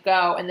going to hit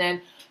go, and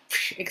then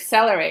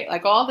accelerate.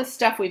 Like all the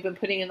stuff we've been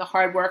putting in the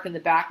hard work in the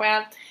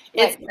background,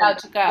 it's Right, about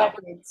to go.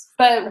 decades.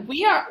 But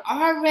we are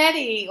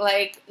already,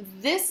 like,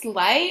 this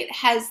light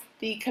has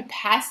the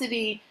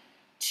capacity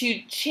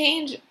to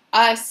change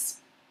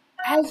us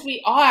as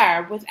we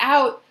are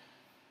without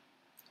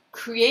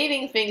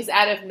creating things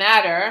out of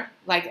matter.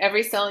 Like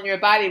every cell in your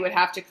body would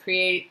have to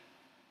create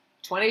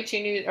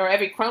 22 new, or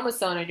every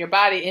chromosome in your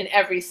body, in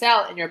every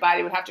cell in your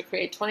body would have to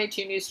create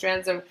 22 new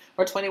strands of,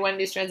 or 21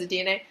 new strands of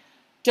DNA.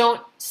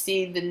 Don't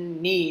see the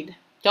need.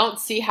 Don't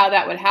see how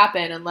that would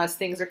happen unless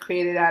things are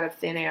created out of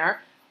thin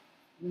air.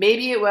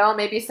 Maybe it will.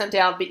 Maybe someday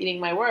I'll be eating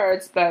my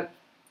words, but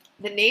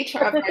the nature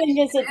But of the our thing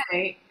is, it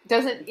DNA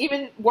doesn't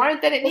even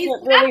warrant that it needs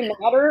doesn't to happen. really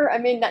matter. I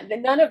mean,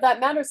 none of that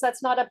matters.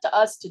 That's not up to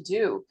us to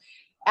do.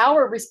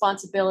 Our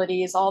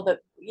responsibility is all that,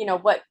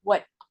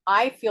 what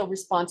I feel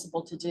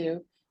responsible to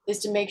do is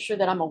to make sure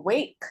that I'm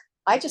awake.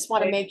 I just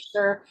want to Right? make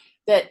sure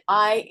that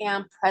I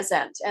am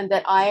present, and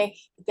that I'm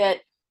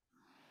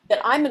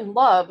in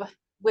love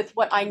with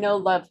what I know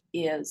love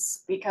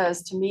is,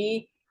 because to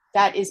me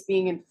that is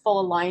being in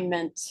full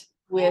alignment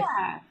with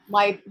Yeah.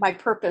 my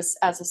purpose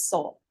as a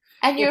soul.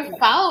 And If you're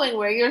following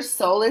where your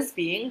soul is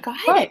being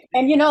guided. Right.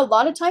 And a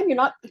lot of time you're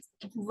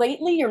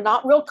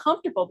not real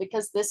comfortable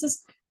because this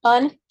is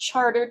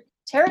uncharted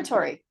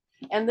territory.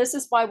 And this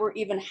is why we're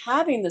even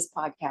having this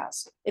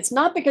podcast. It's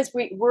not because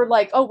we're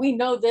like, oh, we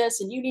know this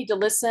and you need to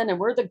listen and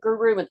we're the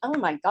guru, and oh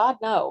my God,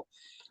 no.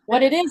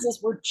 What it is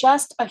we're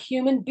just a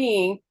human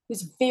being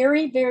who's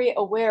very, very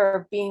aware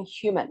of being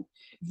human,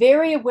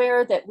 very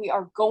aware that we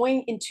are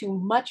going into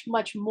much,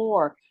 much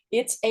more.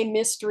 It's a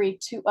mystery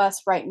to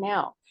us right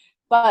now.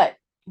 But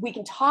we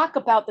can talk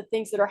about the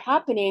things that are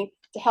happening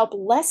to help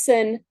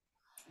lessen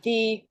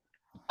the,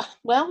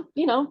 well,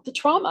 the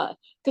trauma.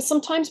 Because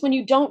sometimes when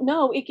you don't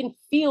know, it can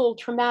feel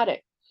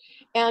traumatic.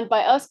 And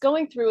by us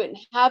going through it and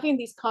having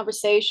these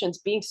conversations,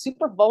 being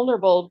super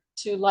vulnerable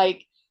to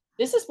like,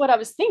 this is what I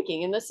was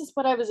thinking, and this is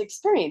what I was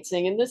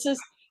experiencing, and this is,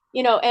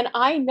 and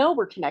I know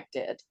we're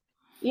connected.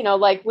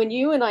 Like when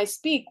you and I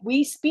speak,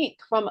 we speak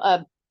from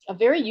a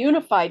very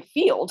unified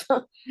field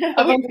of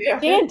We do.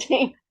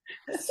 understanding,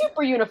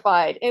 super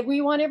unified. And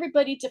we want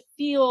everybody to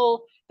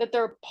feel that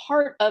they're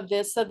part of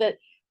this so that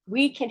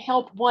we can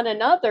help one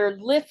another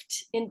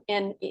lift in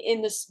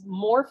this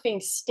morphing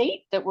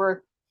state that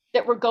we're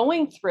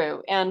going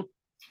through. And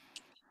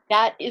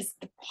that is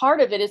the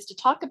part of it, is to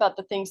talk about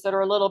the things that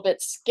are a little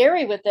bit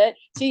scary with it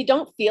so you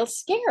don't feel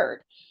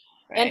scared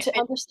and Right. to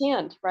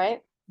understand,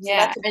 right? So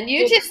Yeah, that's a and you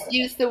big just part.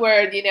 use the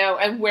word,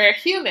 and we're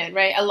human,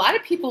 right? A lot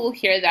of people will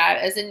hear that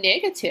as a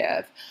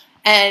negative,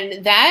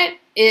 and that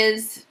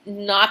is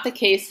not the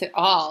case at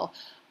all.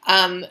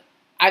 Um,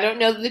 I don't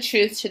know the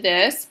truth to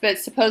this, but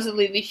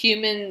supposedly the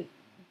human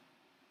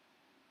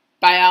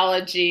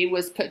biology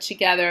was put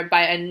together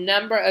by a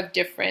number of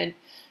different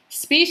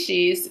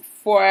species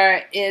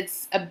for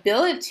its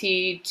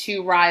ability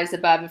to rise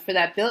above, and for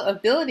that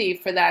ability,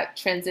 for that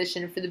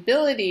transition, for the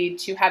ability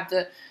to have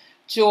the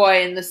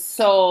joy and the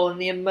soul and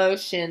the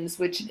emotions,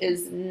 which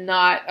is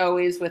not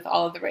always with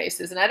all of the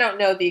races. And I don't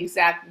know the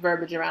exact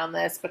verbiage around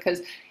this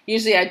because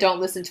usually I don't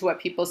listen to what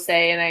people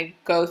say and I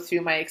go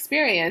through my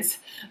experience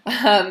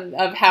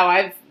of how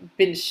I've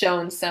been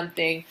shown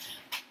something.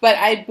 But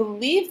I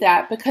believe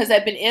that because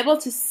I've been able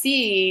to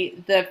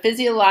see the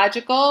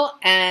physiological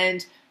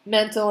and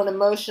mental and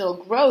emotional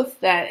growth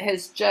that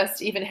has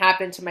just even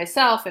happened to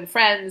myself and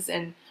friends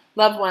and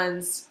loved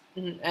ones,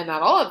 and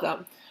not all of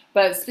them,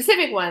 but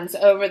specific ones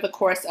over the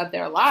course of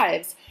their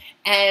lives.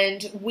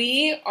 And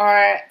we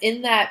are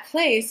in that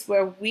place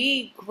where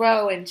we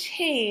grow and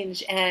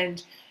change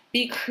and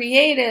be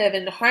creative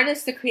and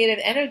harness the creative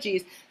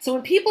energies. So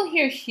when people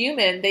hear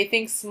human, they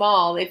think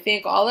small. They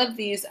think all of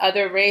these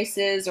other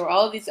races or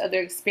all of these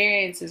other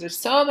experiences are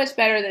so much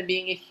better than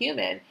being a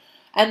human.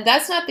 And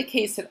that's not the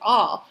case at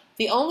all.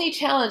 The only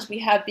challenge we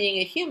have being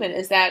a human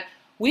is that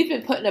we've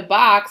been put in a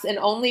box and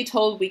only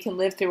told we can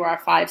live through our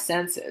five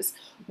senses.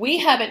 We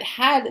haven't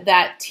had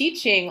that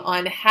teaching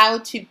on how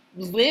to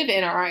live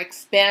in our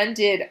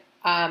expanded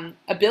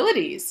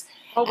abilities.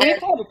 Oh,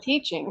 we've had a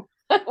teaching.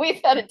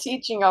 We've had a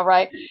teaching, all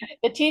right.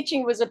 The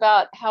teaching was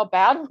about how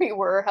bad we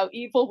were, how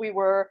evil we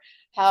were,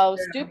 how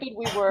stupid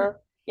we were,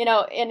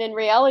 and in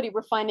reality,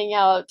 we're finding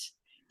out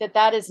that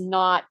that is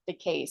not the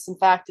case. In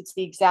fact, it's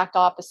the exact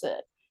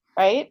opposite,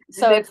 right?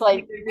 So It it's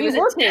like we was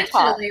were being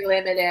taught. intentionally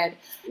limited.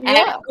 And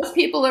Yeah. most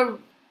people are,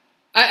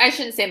 I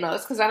shouldn't say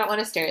most because I don't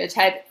want to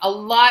stereotype. A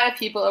lot of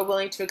people are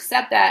willing to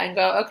accept that and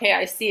go, okay,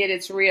 I see it,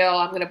 it's real,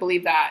 I'm going to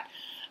believe that.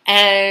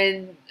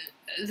 And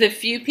the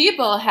few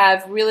people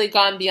have really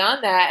gone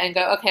beyond that and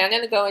go, okay, I'm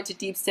going to go into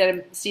deep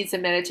states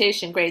of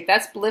meditation. Great,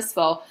 that's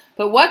blissful.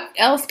 But what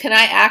else can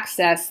I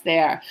access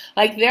there?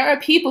 Like, there are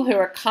people who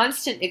are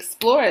constant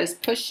explorers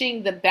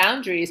pushing the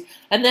boundaries.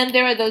 And then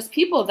there are those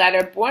people that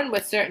are born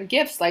with certain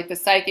gifts, like the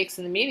psychics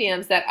and the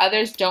mediums, that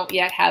others don't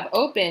yet have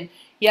open,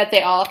 yet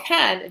they all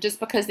can, just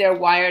because they're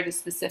wired a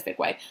specific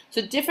way.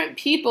 So different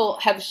people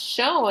have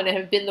shown and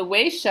have been the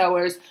way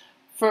showers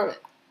for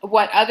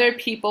what other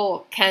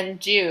people can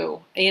do.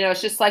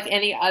 It's just like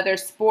any other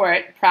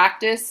sport.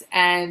 Practice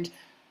and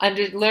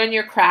learn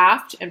your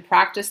craft and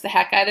practice the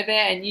heck out of it,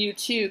 and you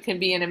too can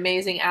be an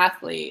amazing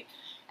athlete.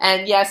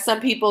 And yes, some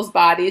people's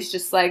bodies,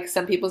 just like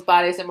some people's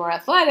bodies are more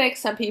athletic,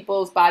 some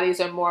people's bodies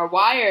are more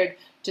wired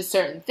to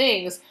certain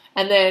things.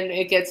 And then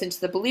it gets into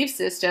the belief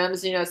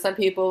systems. Some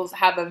people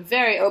have a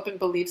very open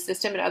belief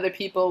system, and other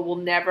people will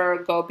never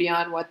go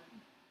beyond what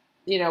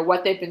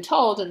they've been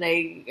told, and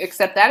they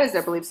accept that as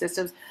their belief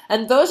systems.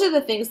 And those are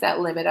the things that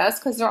limit us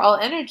because they're all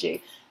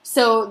energy.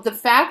 So the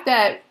fact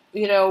that,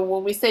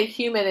 when we say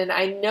human, and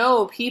I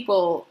know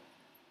people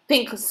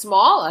think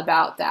small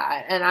about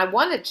that, and I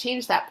want to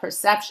change that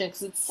perception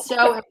because it's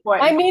so I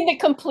important. mean the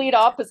complete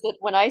opposite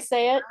when I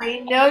say it. I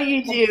know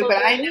you do, but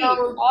I Complete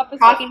know, opposite.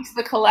 talking to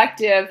the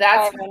collective,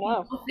 that's I what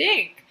know. people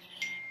think.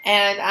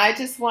 And I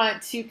just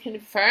want to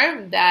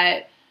confirm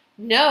that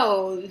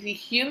no, the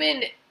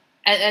human,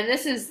 and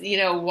this is,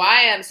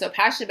 why I'm so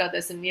passionate about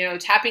this, and,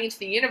 tapping into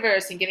the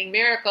universe and getting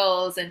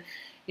miracles and,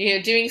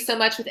 doing so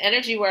much with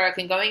energy work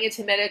and going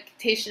into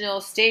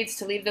meditational states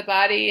to leave the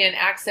body and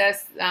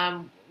access,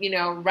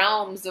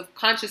 realms of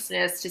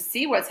consciousness to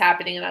see what's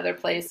happening in other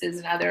places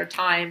and other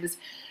times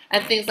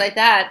and things like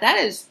that. That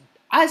is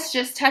us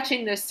just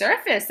touching the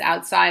surface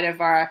outside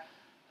of our,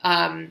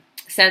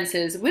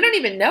 senses. We don't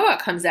even know what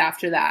comes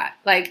after that.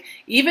 Like,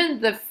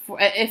 even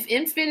if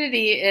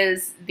infinity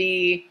is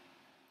the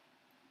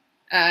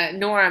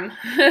norm,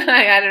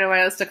 I don't know what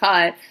else to call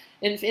it.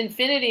 If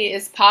infinity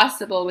is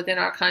possible within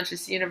our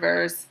conscious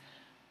universe,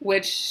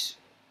 which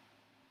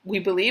we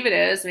believe it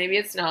is. Maybe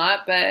it's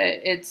not, but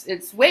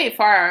it's way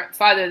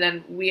farther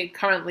than we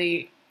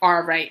currently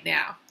are right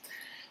now.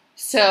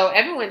 So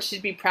everyone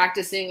should be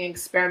practicing and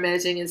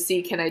experimenting and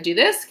see, can I do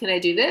this? Can I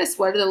do this?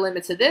 What are the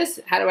limits of this?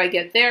 How do I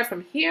get there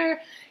from here?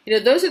 You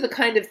know, those are the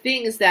kind of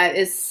things that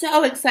is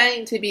so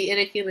exciting to be in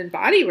a human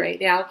body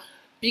right now,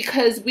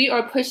 because we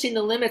are pushing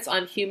the limits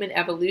on human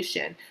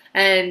evolution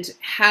and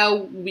how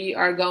we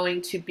are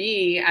going to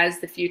be as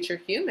the future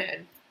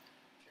human.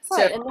 So,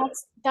 Right, and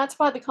that's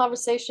why the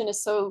conversation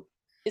is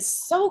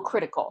so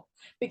critical,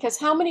 because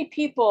how many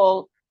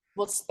people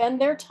will spend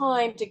their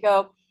time to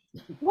go,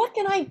 what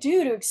can I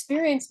do to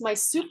experience my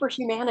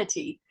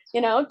superhumanity?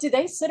 Do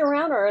they sit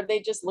around, or are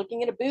they just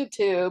looking at a boob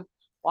tube,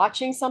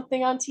 watching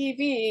something on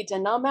TV to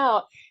numb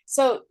out?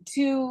 So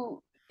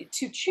to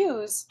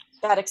choose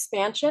that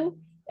expansion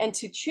and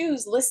to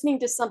choose listening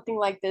to something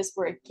like this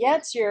where it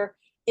gets your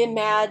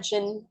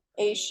imagination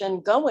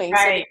going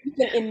so that right, you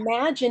can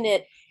imagine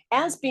it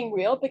as being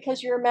real,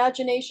 because your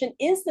imagination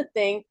is the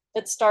thing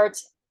that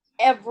starts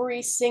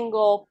every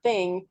single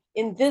thing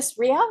in this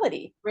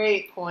reality.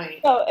 great point.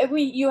 So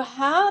you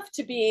have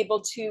to be able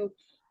to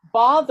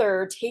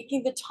bother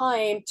taking the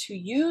time to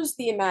use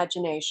the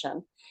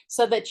imagination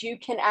so that you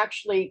can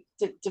actually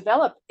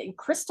develop and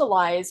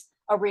crystallize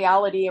a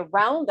reality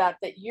around that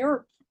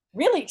you're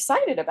really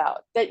excited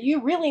about, that you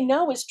really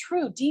know is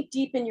true deep,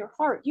 deep in your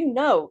heart. You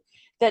know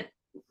that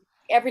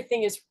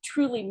everything is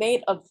truly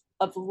made of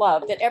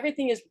love, that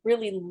everything is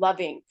really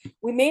loving.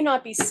 We may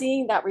not be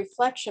seeing that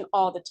reflection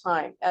all the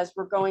time as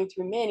we're going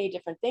through many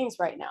different things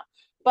right now,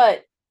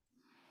 but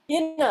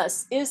in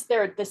us is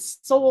there this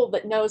soul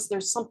that knows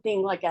there's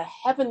something like a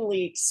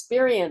heavenly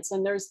experience,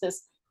 and there's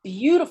this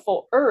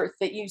beautiful earth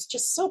that is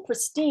just so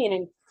pristine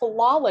and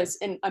flawless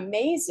and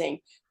amazing.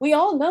 We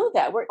all know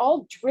that we're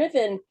all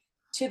driven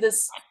to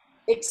this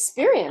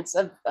experience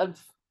of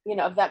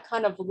that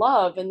kind of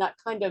love and that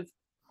kind of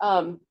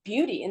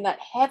beauty, and that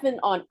heaven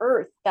on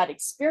earth. That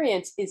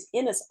experience is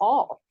in us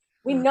all.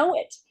 We know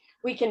it.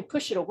 We can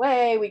push it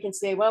away, we can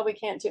say, well, we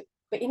can't do,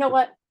 but you know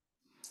what,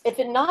 if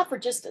it not for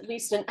just at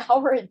least an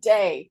hour a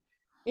day,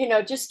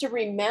 just to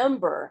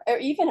remember, or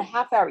even a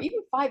half hour, even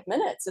 5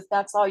 minutes, if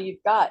that's all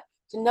you've got,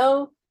 to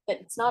know that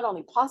it's not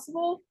only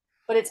possible,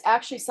 but it's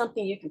actually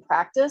something you can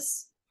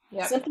practice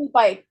Yep. simply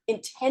by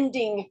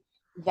intending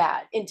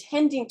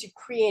to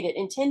create it,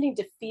 intending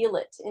to feel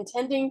it,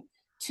 intending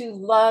to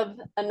love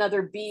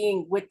another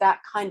being with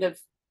that kind of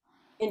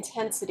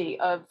intensity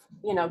of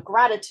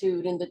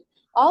gratitude, and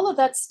all of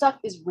that stuff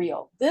is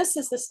real. This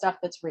is the stuff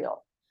that's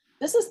real.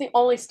 This is the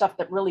only stuff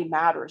that really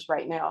matters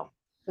right now,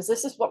 because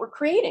this is what we're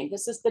creating.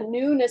 This is the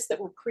newness that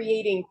we're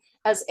creating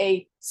as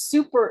a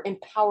super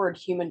empowered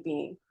human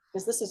being,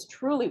 because this is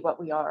truly what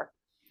we are.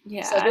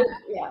 So Yeah.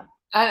 yeah.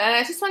 And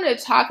I just wanted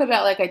to talk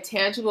about like a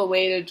tangible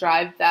way to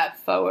drive that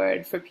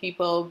forward for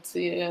people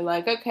to,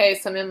 like, okay,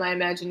 so I'm in my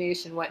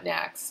imagination, what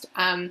next?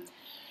 I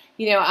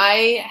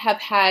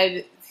have had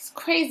these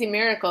crazy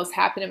miracles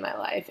happen in my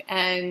life,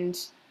 and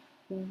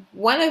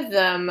one of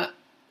them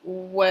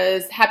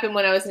was happened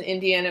when I was in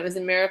India, and it was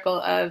a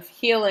miracle of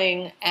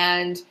healing,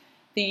 and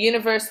the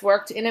universe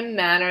worked in a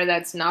manner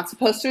that's not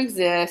supposed to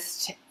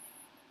exist.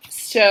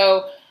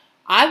 So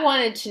I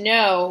wanted to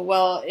know,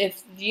 well,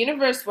 if the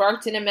universe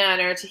worked in a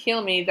manner to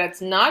heal me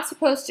that's not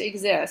supposed to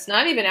exist,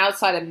 not even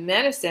outside of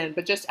medicine,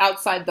 but just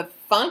outside the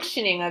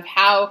functioning of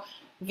how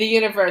the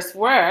universe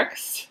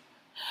works,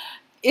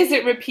 is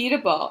it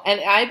repeatable?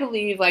 And I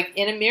believe, like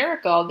in a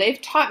miracle,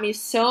 they've taught me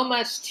so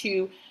much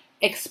to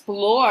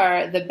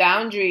explore the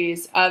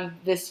boundaries of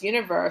this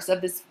universe,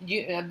 of this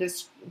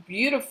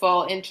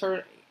beautiful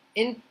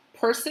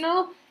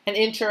impersonal and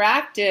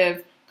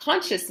interactive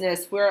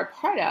consciousness we're a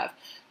part of.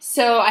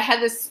 So I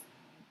had this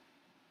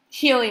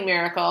healing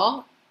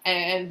miracle,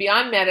 and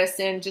beyond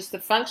medicine, just the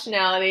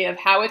functionality of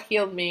how it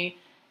healed me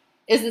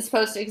isn't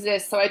supposed to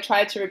exist. So I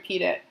tried to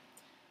repeat it,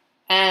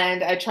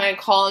 and I try and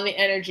call in the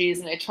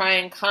energies, and I try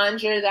and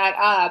conjure that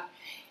up.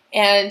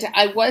 And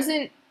I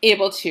wasn't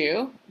able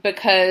to,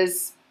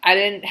 because I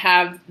didn't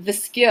have the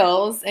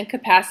skills and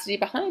capacity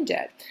behind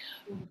it.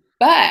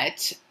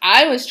 But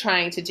I was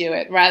trying to do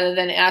it rather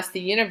than ask the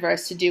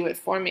universe to do it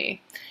for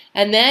me.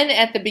 And then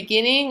at the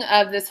beginning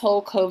of this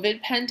whole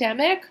COVID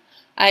pandemic,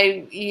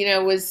 I,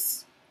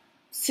 was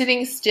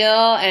sitting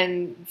still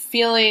and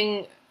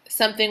feeling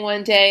something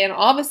one day, and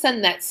all of a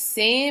sudden that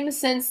same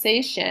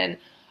sensation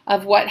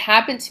of what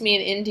happened to me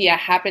in India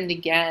happened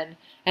again.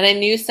 And I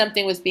knew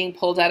something was being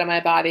pulled out of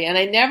my body. And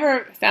I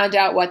never found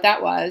out what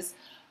that was.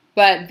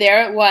 But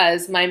there it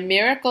was. My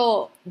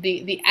miracle,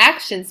 the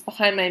actions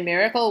behind my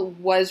miracle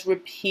was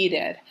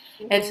repeated.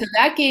 And so Mm-hmm.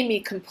 that gave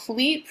me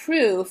complete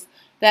proof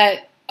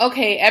that,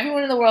 okay,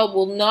 everyone in the world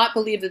will not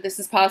believe that this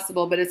is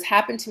possible, but it's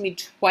happened to me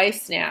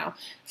twice now.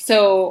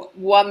 So,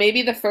 well,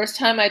 maybe the first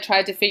time I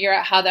tried to figure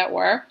out how that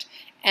worked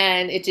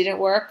and it didn't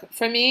work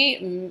for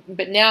me,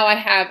 but now I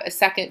have a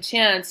second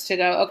chance to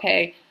go,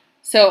 okay,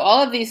 so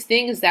all of these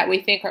things that we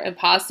think are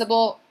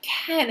impossible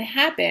can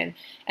happen.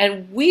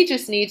 And we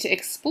just need to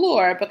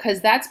explore, because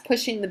that's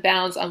pushing the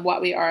bounds on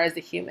what we are as a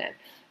human.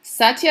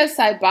 Satya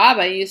Sai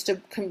Baba used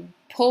to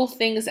pull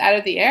things out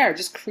of the air,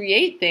 just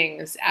create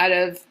things out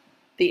of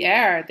the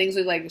air. Things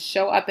would like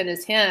show up in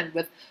his hand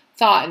with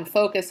thought and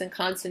focus and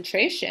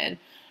concentration.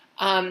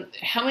 How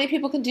many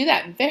people can do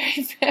that?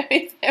 Very,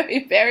 very,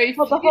 very, very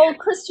Well, the few. whole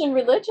Christian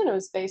religion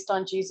was based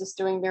on Jesus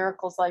doing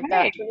miracles like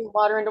that, Right. turning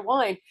water into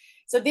wine.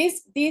 So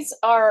these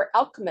are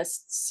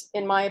alchemists,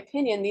 in my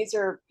opinion. These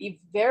are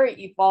very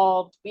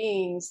evolved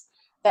beings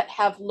that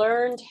have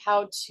learned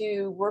how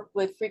to work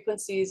with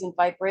frequencies and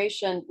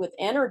vibration with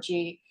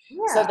energy,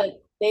 so Yeah.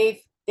 that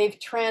they've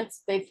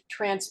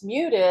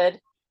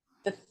transmuted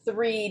the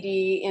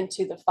 3D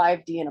into the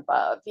 5D and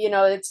above.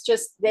 It's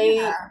just they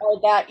Yeah. are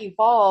that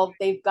evolved.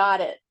 They've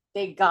got it.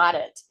 They got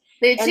it.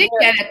 They And did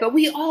get it, but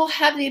we all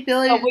have the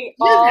ability so to we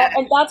do all, that.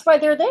 and that's why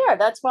they're there.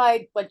 That's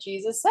why what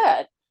Jesus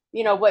said,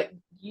 what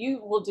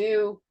you will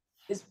do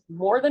is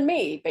more than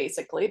me,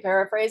 basically,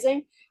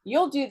 paraphrasing.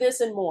 You'll do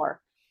this and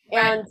more.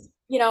 Right. And,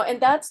 and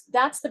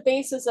that's the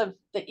basis of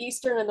the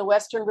Eastern and the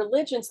Western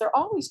religions. They're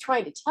always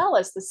trying to tell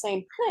us the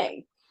same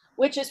thing,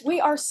 which is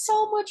we are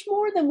so much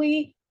more than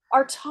we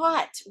are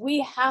taught.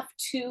 We have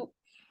to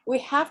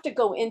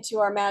go into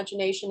our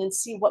imagination and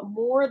see what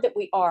more that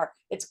we are.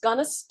 It's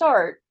gonna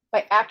start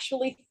by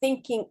actually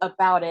thinking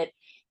about it,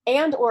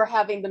 and or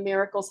having the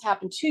miracles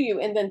happen to you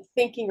and then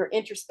thinking or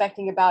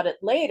introspecting about it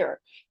later.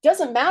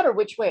 Doesn't matter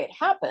which way it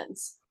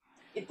happens.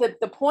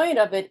 The point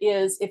of it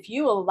is, if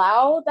you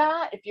allow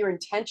that, if your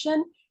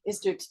intention is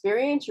to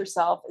experience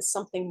yourself as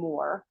something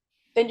more,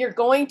 then you're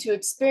going to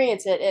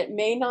experience it. It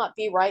may not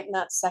be right in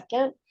that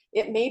second.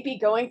 It may be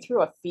going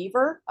through a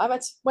fever.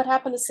 That's what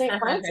happened to St.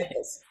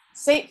 Francis.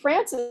 St.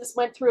 Francis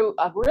went through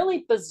a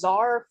really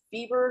bizarre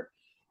fever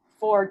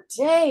for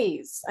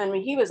days. I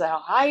mean, he was a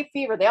high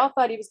fever. They all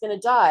thought he was going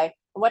to die.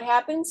 And what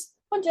happens?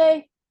 One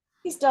day,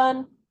 he's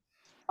done.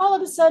 All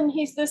of a sudden,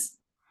 he's this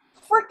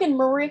freaking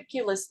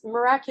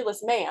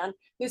miraculous man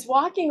who's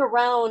walking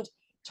around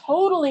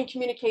totally in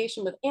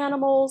communication with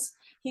animals.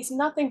 He's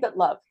nothing but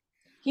love.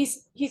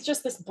 He's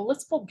just this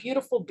blissful,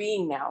 beautiful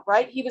being now,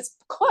 right? He was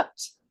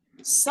cooked.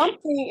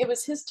 Something, it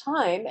was his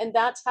time, and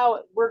that's how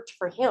it worked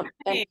for him.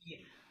 And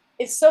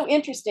it's so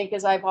interesting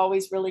because I've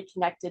always really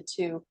connected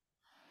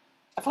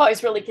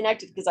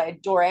because I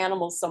adore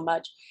animals so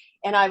much.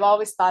 And I've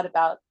always thought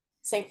about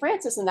St.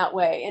 Francis in that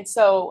way. And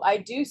so I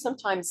do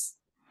sometimes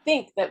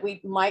think that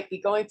we might be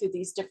going through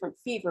these different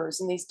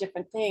fevers and these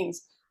different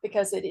things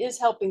because it is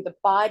helping the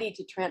body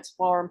to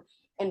transform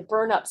and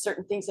burn up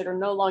certain things that are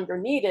no longer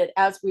needed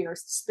as we are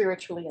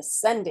spiritually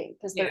ascending,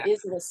 because there Yeah.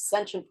 is an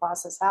ascension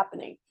process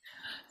happening.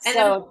 And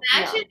So,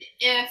 yeah. imagine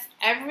if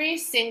every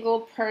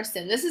single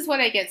person, this is what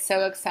I get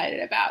so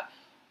excited about.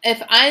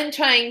 If I'm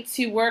trying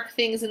to work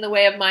things in the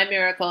way of my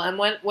miracle, and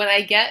when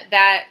I get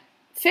that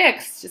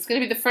fixed, it's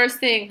going to be the first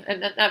thing,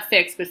 and not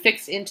fixed, but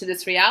fixed into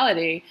this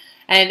reality.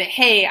 And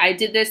hey, I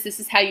did this, this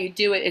is how you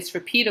do it, it's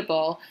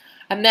repeatable.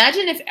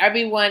 Imagine if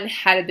everyone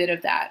had a bit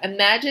of that.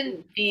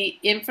 Imagine the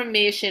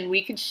information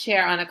we could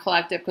share on a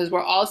collective, because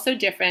we're all so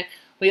different.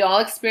 We all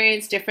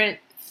experience different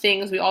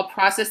things. We all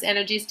process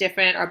energies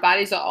different. Our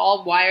bodies are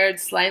all wired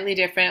slightly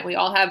different. We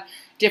all have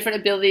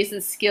different abilities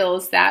and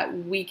skills that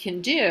we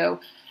can do.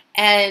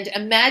 And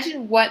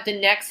imagine what the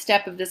next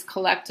step of this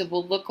collective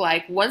will look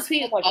like once Oh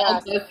we my all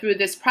gosh. go through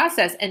this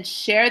process and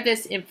share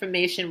this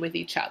information with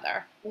each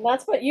other. And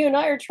that's what you and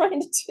I are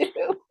trying to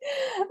do.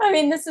 I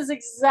mean, this is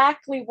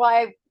exactly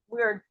why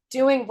we're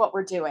doing what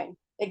we're doing.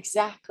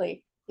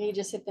 Exactly. You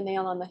just hit the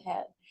nail on the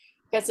head.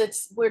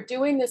 Because we're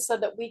doing this so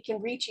that we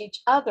can reach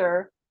each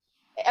other,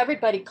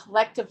 everybody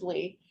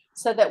collectively,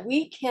 so that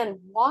we can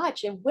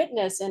watch and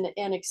witness and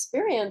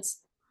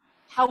experience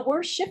how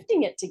we're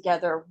shifting it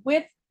together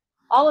with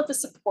all of the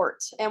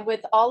support and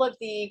with all of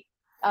the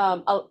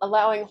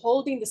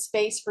holding the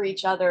space for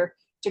each other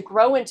to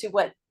grow into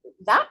what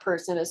that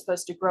person is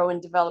supposed to grow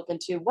and develop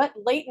into. What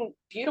latent,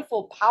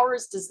 beautiful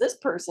powers does this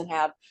person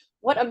have?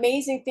 What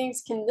amazing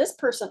things can this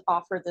person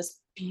offer this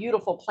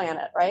beautiful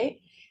planet, right?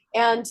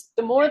 And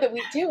the more that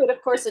we do it,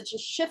 of course, it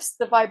just shifts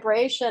the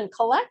vibration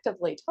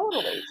collectively,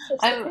 totally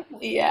shifts the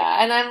frequency.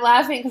 Yeah, and I'm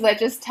laughing because I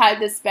just tied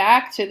this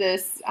back to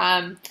this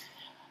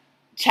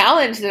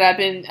challenge that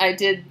I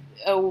did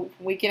a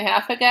week and a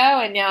half ago,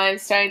 and now I'm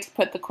starting to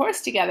put the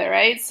course together,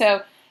 right?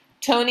 So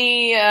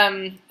Tony,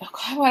 oh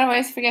God, why do I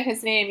always forget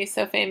his name? He's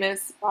so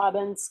famous.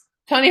 Robbins.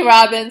 Tony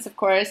Robbins, of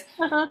course,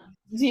 Uh-huh.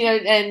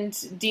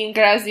 and Dean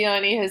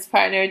Grazioni, his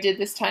partner, did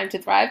this Time to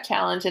Thrive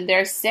challenge, and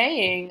they're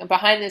saying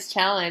behind this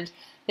challenge,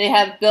 they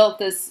have built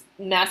this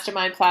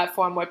mastermind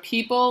platform where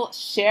people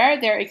share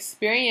their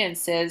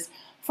experiences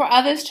for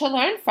others to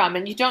learn from,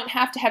 and you don't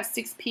have to have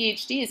 6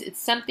 PhDs. It's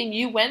something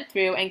you went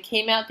through and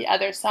came out the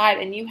other side,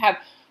 and you have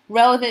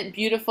relevant,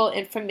 beautiful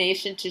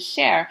information to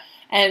share.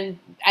 And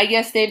I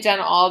guess they've done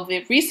all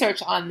the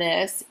research on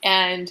this,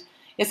 and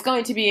it's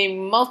going to be a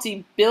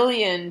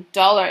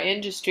multi-billion-dollar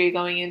industry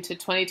going into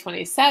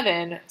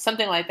 2027,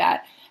 something like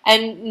that.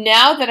 And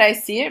now that I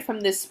see it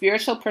from this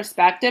spiritual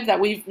perspective, that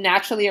we've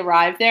naturally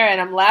arrived there,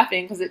 and I'm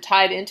laughing because it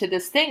tied into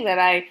this thing that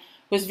I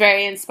was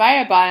very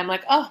inspired by. I'm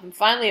like, oh, I'm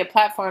finally a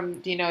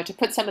platform, to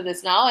put some of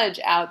this knowledge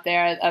out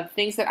there of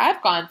things that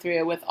I've gone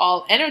through with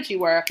all energy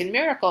work and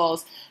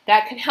miracles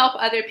that can help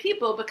other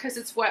people because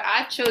it's what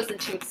I've chosen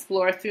to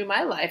explore through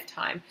my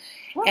lifetime.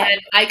 Right.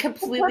 And I The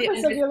completely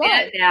purpose of your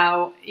understand life.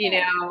 now,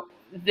 Yeah.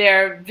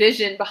 their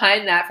vision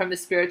behind that from a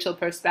spiritual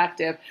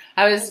perspective.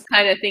 I was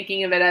kind of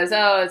thinking of it as,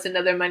 oh, it's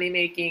another money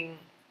making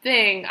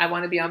thing. I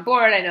want to be on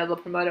board. I know they'll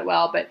promote it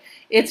well, but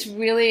it's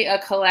really a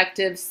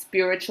collective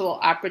spiritual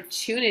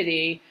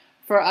opportunity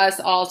for us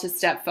all to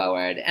step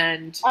forward.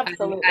 And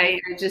Absolutely. I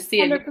just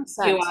see it new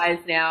 100%. eyes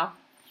now.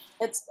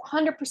 It's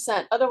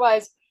 100%.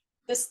 Otherwise,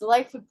 this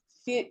life would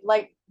feel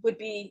like would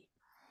be,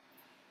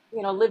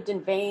 lived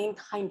in vain,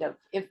 kind of.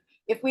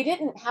 If we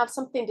didn't have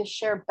something to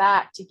share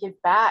back, to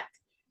give back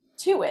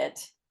to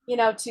it,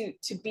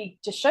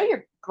 to show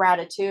your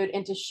gratitude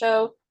and to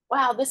show,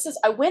 wow,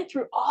 I went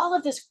through all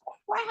of this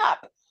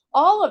crap,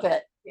 all of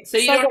it, So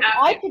you so don't that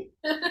have I could,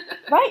 to.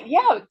 right?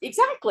 Yeah,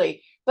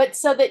 exactly. But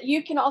so that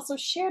you can also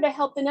share to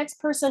help the next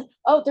person.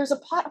 Oh, there's a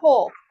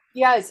pothole.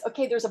 You guys,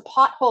 okay, there's a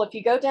pothole. If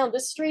you go down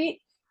this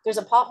street, there's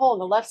a pothole on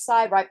the left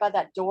side right by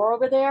that door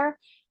over there.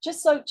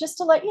 Just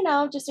to let you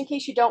know, just in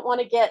case you don't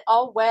want to get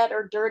all wet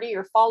or dirty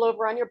or fall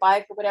over on your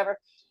bike or whatever.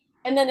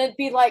 And then it'd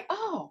be like,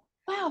 oh,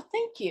 wow,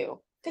 thank you.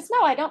 Because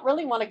no, I don't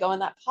really want to go in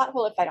that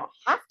pothole if I don't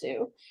have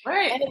to.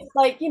 Right. And it's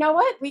like, you know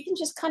what? We can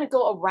just kind of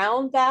go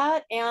around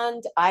that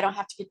and I don't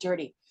have to get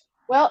dirty.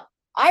 Well,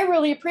 I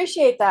really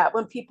appreciate that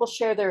when people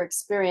share their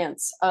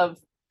experience of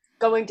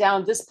going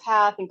down this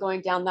path and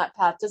going down that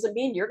path. Does it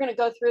mean you're going to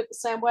go through it the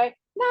same way?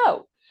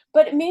 No.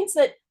 But it means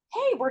that,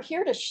 hey, we're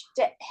here to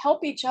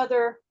help each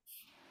other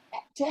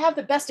to have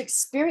the best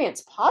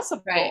experience Right.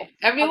 possible on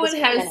Everyone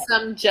this has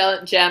planet.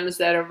 some gems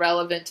that are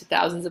relevant to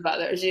thousands of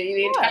others.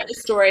 The entire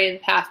Yes. story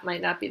and path might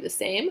not be the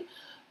same,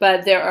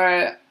 but there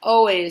are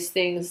always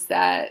things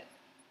that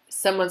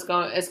someone's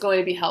going is going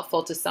to be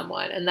helpful to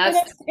someone, and And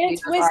that's the beauty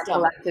it's of our wisdom.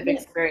 collective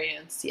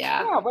experience.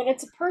 Yeah. Yeah, when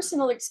it's a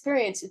personal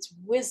experience, it's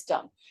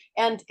wisdom.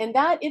 And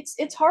that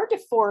it's hard to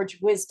forge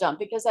wisdom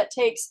because that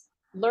takes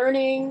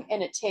learning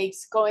and it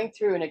takes going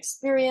through an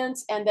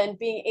experience and then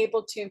being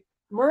able to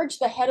merge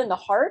the head and the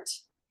heart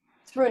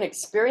through an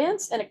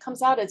experience and it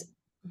comes out as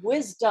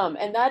wisdom.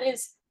 And that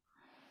is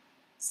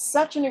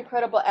such an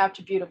incredible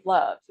attribute of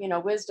love.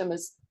 Wisdom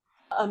is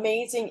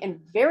amazing and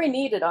very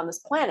needed on this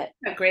planet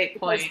A great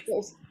because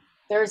point.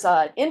 there's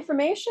an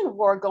information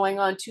war going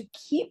on to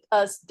keep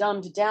us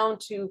dumbed down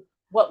to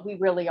what we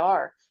really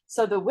are.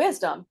 So the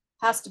wisdom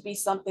has to be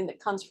something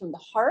that comes from the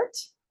heart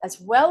as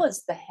well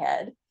as the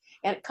head,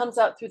 and it comes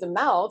out through the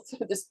mouth,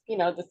 through this,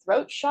 the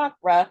throat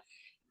chakra,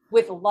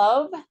 with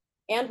love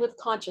and with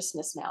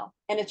consciousness now.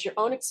 And it's your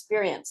own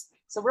experience.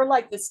 So we're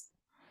like this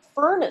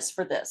furnace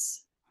for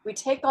this. We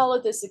take all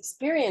of this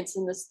experience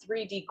in this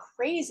 3D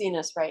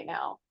craziness right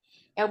now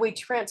and we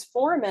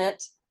transform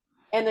it,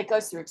 and it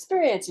goes through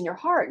experience in your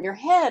heart and your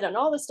head and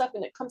all this stuff,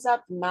 and it comes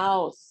out the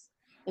mouth.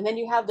 And then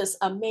you have this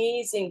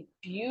amazing,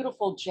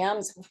 beautiful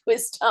gems of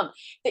wisdom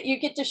that you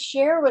get to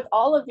share with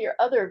all of your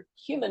other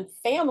human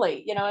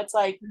family. It's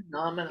like,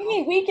 Phenomenal.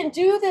 hey, we can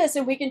do this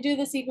and we can do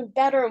this even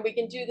better and we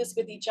can do this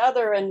with each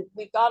other. And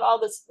we've got all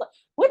this.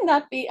 Wouldn't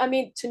that be? I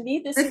mean, to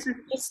me, this This is is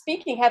just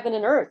speaking heaven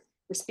and earth.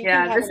 We're speaking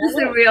Yeah, heaven this is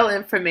and the earth. real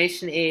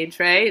information age,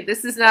 right?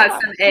 This is not Yeah,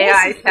 some this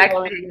AI is the tech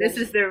real thing. This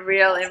is information. the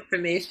real Yes,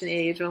 information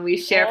age when we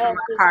share from this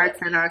our is it. hearts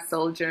and our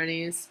soul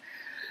journeys.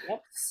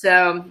 Yep.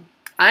 So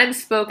I'm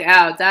spoke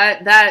out.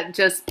 That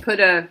just put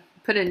a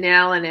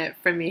nail in it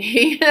for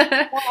me.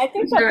 Well, I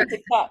think that Sure. puts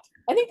a cap.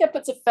 I think that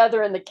puts a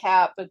feather in the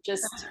cap of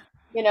just,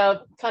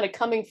 kind of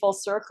coming full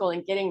circle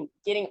and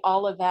getting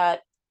all of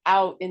that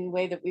out in the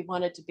way that we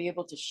wanted to be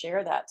able to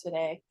share that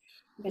today.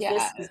 Because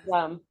Yeah.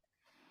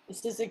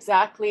 this is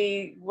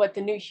exactly what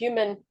the new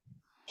human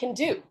can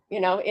do,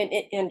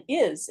 and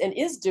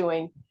is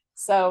doing.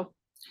 So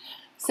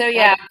So that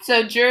yeah.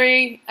 So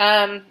jury,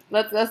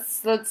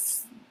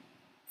 let's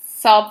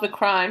solve the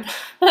crime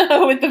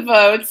with the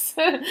votes.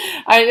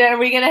 Are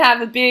we going to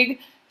have a big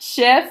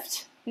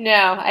shift?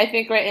 No, I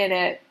think we're in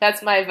it.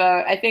 That's my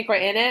vote. I think we're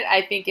in it.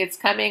 I think it's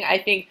coming. I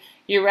think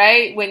you're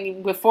right.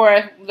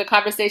 Before the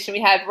conversation we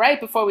had, right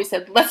before we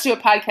said let's do a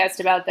podcast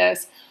about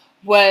this,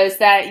 was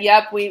that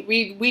yep,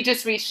 we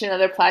just reached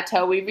another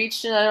plateau. We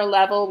reached another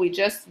level. We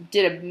just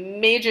did a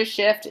major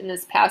shift in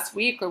this past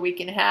week or week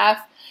and a half,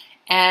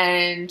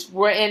 and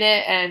we're in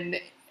it. And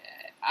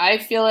I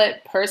feel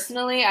it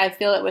personally. I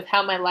feel it with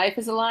how my life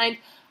is aligned.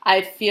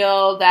 I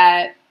feel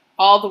that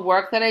all the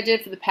work that I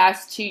did for the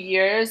past 2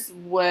 years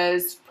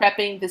was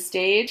prepping the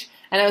stage,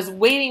 and I was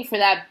waiting for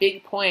that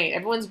big point.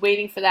 Everyone's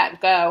waiting for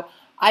that go.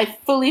 I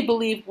fully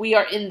believe we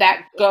are in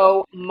that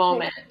go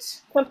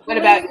moment. What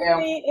about you?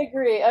 completely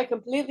agree. I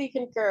completely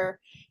concur.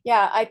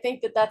 Yeah, I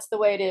think that that's the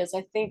way it is.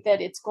 I think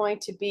that it's going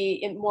to be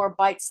in more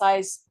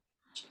bite-sized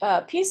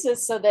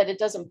pieces so that it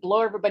doesn't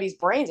blow everybody's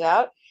brains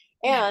out,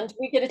 and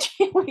we get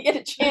we get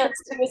a chance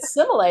to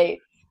assimilate.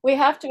 We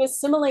have to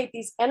assimilate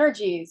these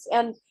energies,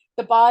 and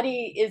the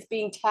body is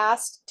being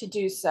tasked to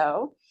do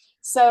so.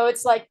 So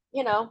it's like,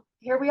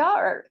 here we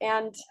are,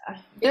 and it's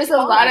There's a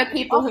lot fine. of It's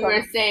people who are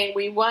awesome. saying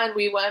we won,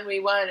 we won, we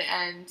won,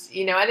 and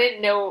I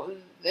didn't know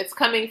it's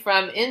coming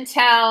from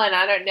Intel, and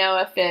I don't know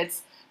if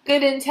it's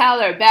good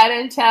Intel or bad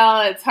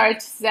Intel. It's hard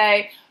to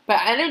say, but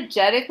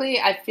energetically,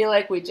 I feel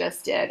like we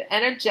just did.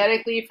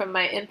 Energetically, from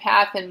my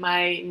empath and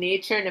my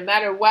nature, no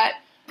matter what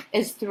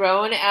is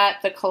thrown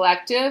at the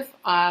collective,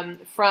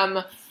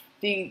 from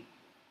the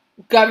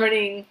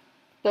governing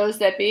those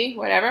that be,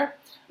 whatever,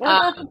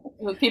 um,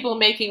 with people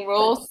making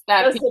rules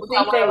that Those that people don't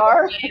think want they to live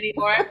are, by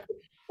anymore.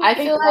 who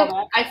think all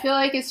that. I feel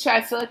like it's true.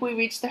 I feel like we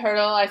reached the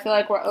hurdle. I feel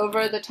like we're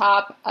over the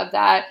top of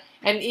that.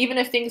 And even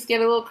if things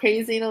get a little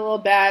crazy and a little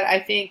bad, I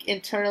think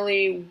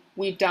internally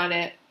we've done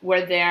it.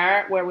 We're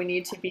there where we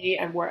need to be,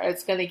 and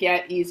it's going to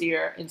get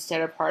easier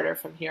instead of harder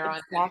from here on.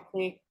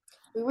 Exactly.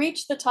 We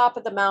reached the top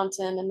of the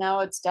mountain, and now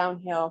it's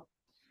downhill.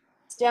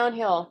 It's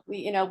downhill.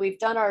 We've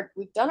done our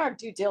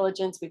due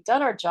diligence. We've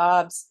done our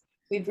jobs.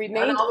 We've Done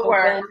remained all the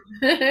work.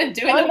 open. We've Doing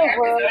the done the work is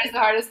work. always the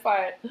hardest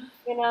part.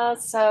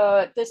 So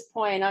at this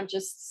point, I'm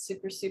just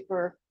super,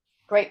 super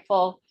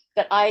grateful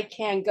that I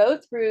can go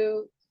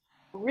through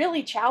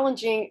really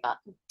challenging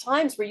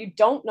times where you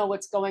don't know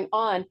what's going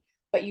on,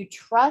 but you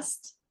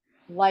trust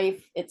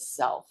life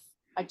itself.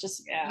 You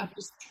Yeah.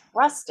 just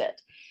trust it,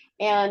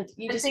 and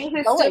you And just things keep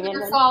are still going. going And to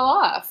then, fall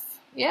off.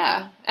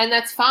 Yeah. And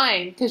that's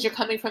fine because you're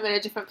coming from a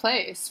different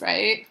place,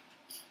 right?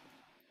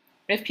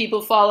 If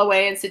people fall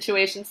away and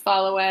situations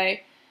fall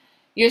away,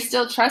 you're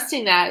still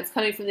trusting that it's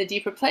coming from the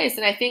deeper place.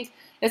 And I think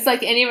it's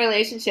like any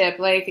relationship.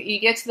 Like you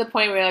get to the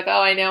point where you're like,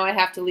 oh, I know I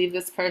have to leave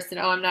this person.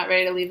 Oh, I'm not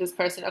ready to leave this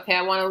person. Okay,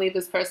 I want to leave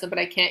this person, but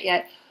I can't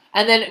yet.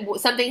 And then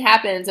something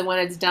happens, and when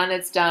it's done,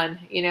 it's done.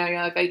 You're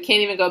like, I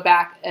can't even go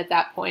back at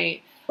that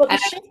point. well, the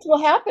And shift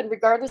will happen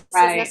regardless of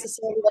right,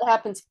 necessarily what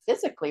happens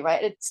physically,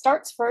 right? It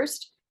starts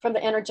first from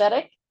the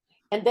energetic,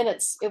 and then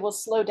it will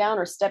slow down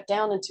or step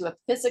down into a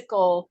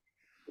physical,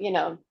 you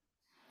know,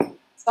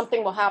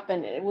 something will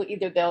happen. It will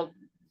either they'll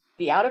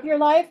be out of your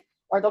life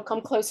or they'll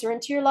come closer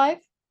into your life,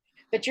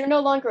 but you're no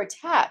longer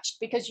attached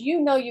because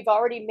you've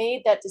already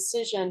made that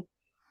decision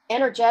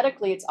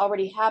energetically. It's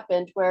already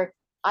happened where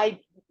I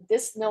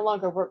this no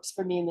longer works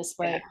for me in this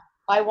yeah, way.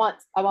 I want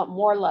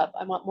more love.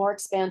 I want more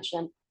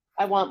expansion.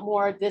 I want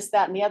more this,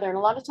 that, and the other. And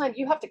a lot of times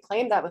you have to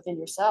claim that within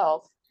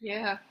yourself.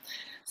 yeah. And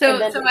So,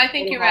 then so I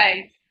think it'll you're happen.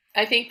 right.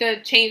 I think the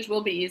change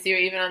will be easier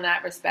even on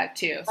that respect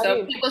too. I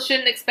So do. people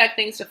shouldn't expect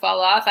things to fall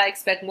off. I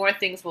expect more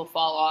things will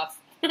fall off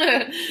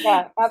instead Yeah,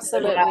 of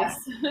absolutely. less.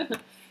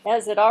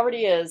 As it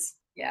already is.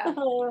 Yeah. Yeah,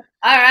 All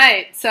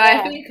right. So I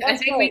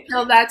that's think we great.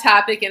 killed that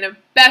topic in the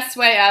best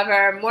way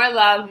ever. More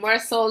love, more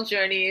soul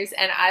journeys,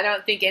 and I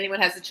don't think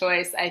anyone has a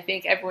choice. I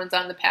think everyone's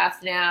on the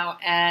path now,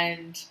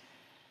 and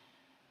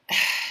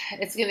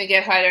it's going to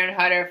get harder and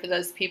harder for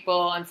those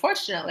people,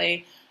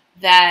 unfortunately,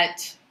 that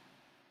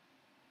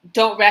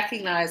don't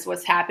recognize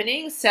what's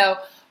happening. So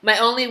my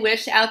only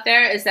wish out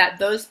there is that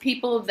those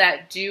people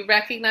that do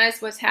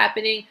recognize what's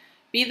happening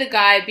be the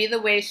guide, be the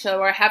way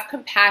shower, have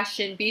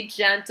compassion, be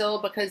gentle,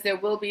 because there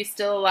will be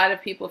still a lot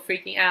of people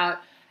freaking out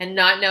and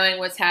not knowing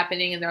what's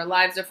happening and their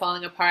lives are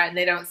falling apart and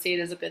they don't see it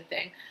as a good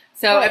thing.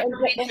 So Right.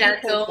 everyone be And be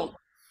gentle. patient.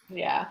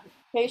 Yeah.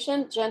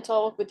 Patient,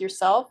 gentle with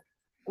yourself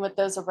and with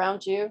those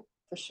around you,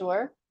 for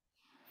sure.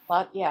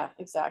 But yeah,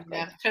 exactly.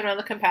 Yeah. Turn on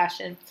the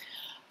compassion.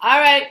 All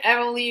right,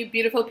 Emily, you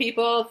beautiful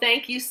people.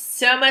 Thank you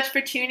so much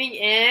for tuning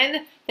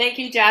in. Thank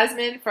you,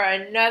 Jasmine, for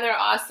another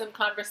awesome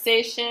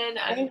conversation.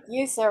 I'm Thank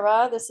you,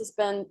 Sarah. This has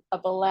been a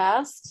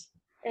blast,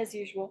 as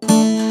usual.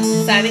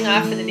 signing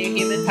off for the New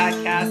Human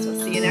podcast. We'll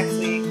see you next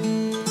week.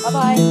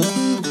 Bye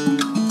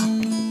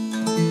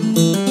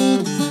bye.